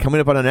 And coming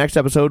up on our next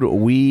episode,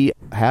 we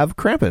have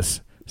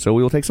Krampus. So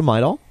we will take some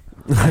Midol.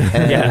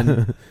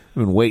 And I've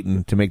been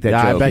waiting to make that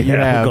joke. I bet you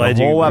have. The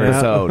whole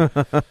episode.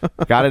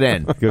 Got it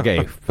in.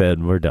 Okay,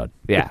 Ben, we're done.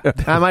 Yeah.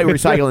 I might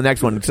recycle the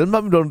next one. Some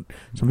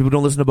people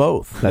don't listen to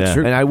both. That's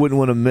true. And I wouldn't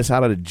want to miss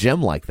out on a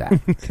gem like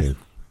that.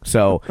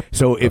 So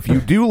if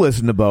you do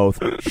listen to both,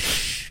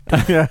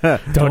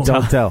 don't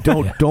tell.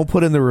 Don't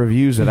put in the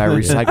reviews that I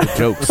recycle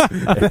jokes.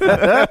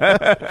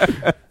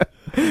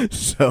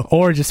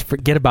 Or just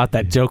forget about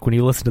that joke when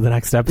you listen to the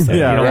next episode.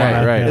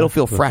 Right. It'll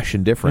feel fresh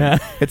and different.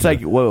 Yeah. It's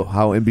like, whoa,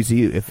 how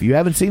NBC, if you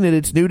haven't seen it,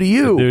 it's new to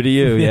you. New to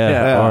you,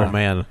 yeah. Oh,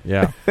 man.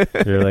 Yeah.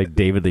 You're like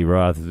David Lee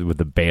Roth with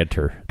the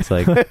banter. It's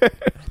like,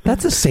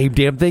 that's the same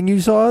damn thing you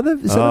saw at the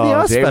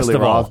Oz David Festival.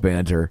 Lee Roth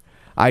banter.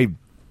 I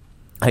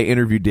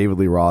interviewed David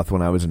Lee Roth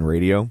when I was in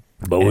radio.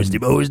 And they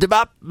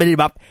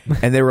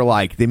were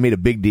like, they made a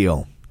big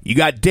deal. You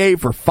got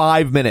Dave for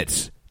 5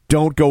 minutes.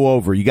 Don't go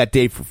over. You got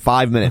Dave for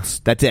 5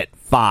 minutes. That's it.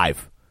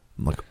 5.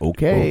 I'm like,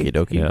 okay. Okie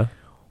dokie. Yeah.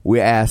 We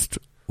asked,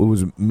 it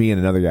was me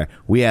and another guy.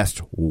 We asked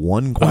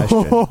one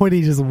question. And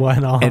he just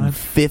went on. And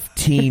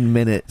 15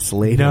 minutes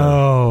later,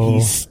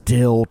 he's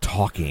still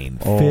talking.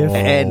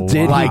 And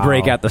did he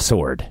break out the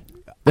sword?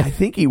 I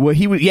think he was,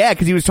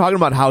 because he was talking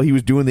about how he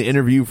was doing the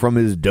interview from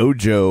his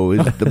dojo,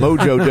 the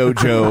Mojo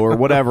Dojo, or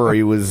whatever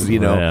he was,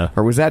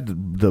 or was that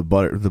the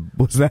butter?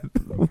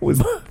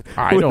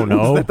 I don't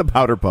know. Was that the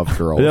Powder Puff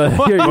Girl?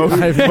 Mojo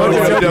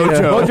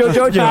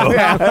Jojo.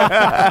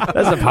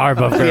 That's the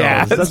Powerpuff Girls.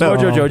 Yeah, that's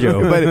Mojo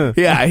Jojo.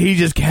 But he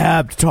just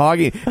kept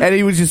talking, and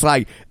he was just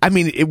like, I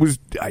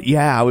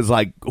was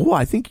like, oh,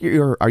 I think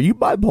are you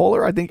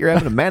bipolar? I think you're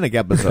having a manic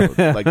episode.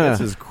 Like,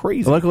 this is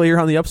crazy. Luckily, you're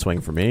on the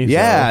upswing for me.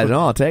 Yeah, no,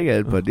 I'll take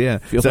it. But yeah,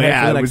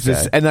 it was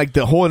just, and like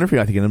the whole interview,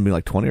 I think it ended up being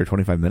like 20 or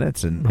 25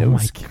 minutes, and it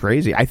was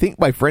crazy. I think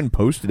my friend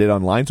posted it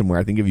online somewhere.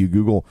 I think if you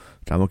Google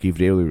Tom O'Keefe,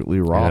 David Lee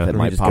Roth, it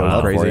might pop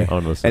up crazy.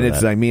 And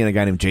it's like me and a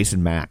guy named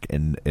Jason Mack,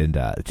 and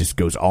it just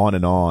goes on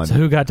and on. So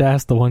who got to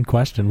ask the one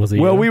question? Was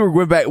it? Well, we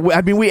went back.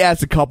 I mean, we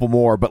asked a couple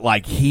more, but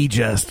like he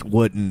just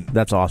wouldn't.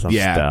 That's awesome.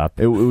 Yeah, Stop.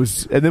 It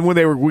was. And then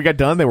when we got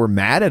done, they were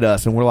mad at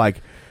us, and we're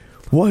like,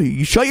 well,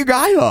 you shut your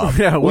guy up.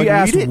 Yeah, we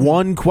asked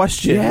one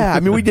question. Yeah, I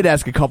mean, we did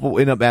ask a couple,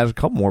 end up asking a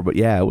couple more, but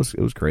yeah, it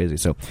was crazy.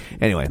 So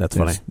anyway, that's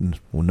funny.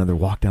 Another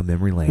walk down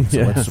memory lane.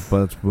 So let's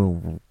put a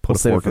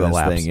fork in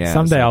this thing. Yeah,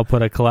 someday I'll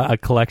put a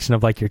collection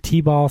of like your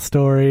T-ball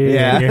stories,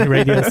 your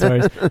radio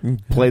stories.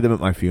 Play them at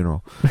my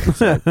funeral.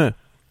 So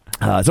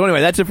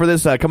anyway, that's it for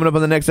this. Coming up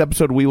on the next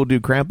episode, we will do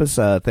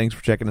Krampus. Thanks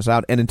for checking us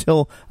out, and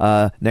until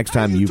next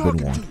time, you've been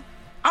warned.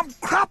 I'm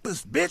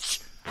Krampus,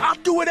 bitch. I'll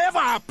do whatever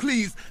I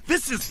please.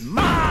 This is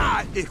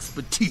my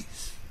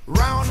expertise.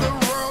 Round the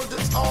world,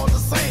 it's all the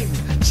same.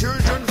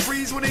 Children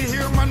freeze when they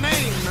hear my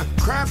name.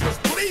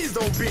 Krampus, please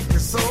don't beat me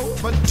so.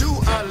 But do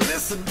I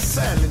listen?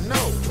 Sadly,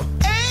 no.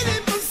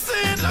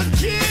 80% of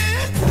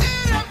kids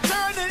end up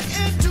turning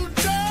into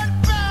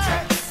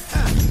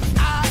dirtbags.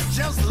 I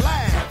just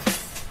laugh.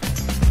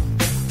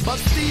 But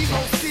Steve,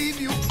 oh Steve,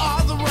 you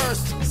are the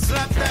worst.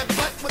 Slap that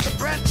butt with a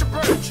branch of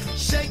birch.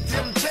 Shake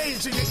them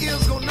chains till your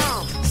ears go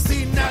numb.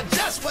 See now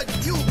just what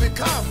you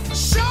become.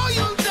 Show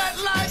you that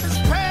life is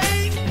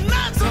pain,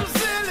 not some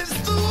silly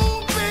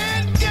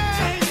stupid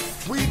game.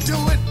 We do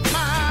it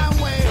my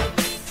way.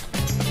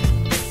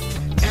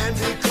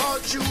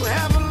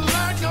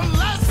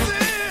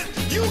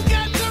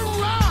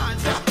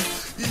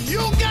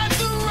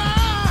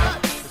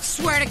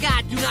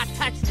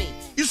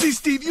 See,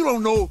 Steve, you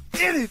don't know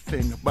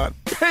anything about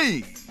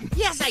pain.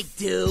 Yes, I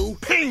do.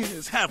 Pain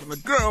is having a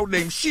girl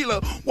named Sheila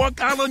walk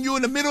out on you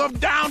in the middle of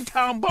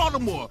downtown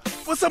Baltimore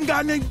for some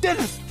guy named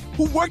Dennis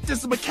who worked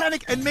as a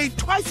mechanic and made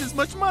twice as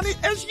much money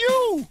as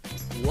you.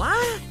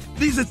 What?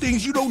 These are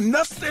things you know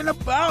nothing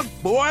about,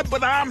 boy,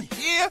 but I'm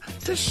here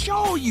to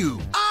show you.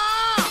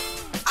 I'm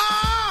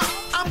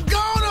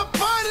gonna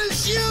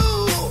punish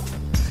you.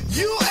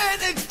 You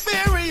ain't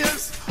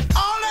experienced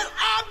all that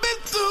I've been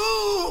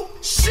through.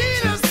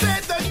 Sheila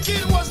said the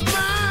kid was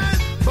mine,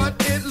 but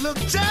it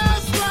looked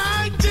just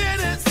like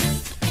Dennis.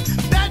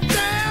 That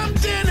damn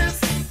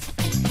Dennis.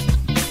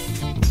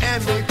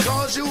 And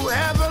because you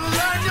haven't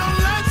learned your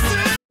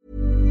lesson.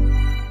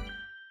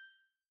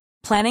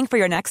 Planning for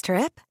your next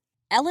trip?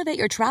 Elevate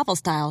your travel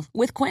style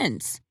with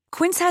Quince.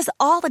 Quince has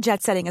all the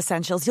jet-setting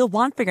essentials you'll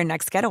want for your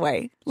next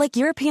getaway, like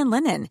European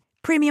linen,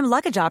 premium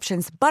luggage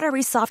options,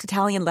 buttery soft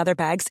Italian leather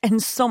bags,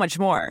 and so much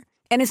more.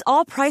 And is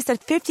all priced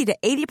at 50 to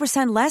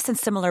 80% less than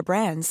similar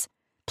brands.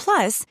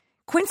 Plus,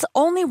 Quince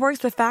only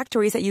works with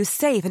factories that use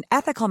safe and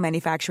ethical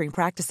manufacturing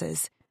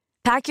practices.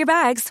 Pack your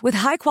bags with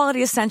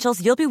high-quality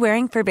essentials you'll be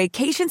wearing for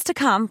vacations to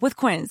come with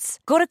Quince.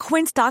 Go to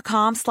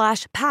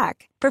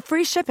quince.com/pack for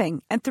free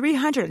shipping and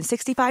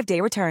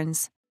 365-day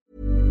returns.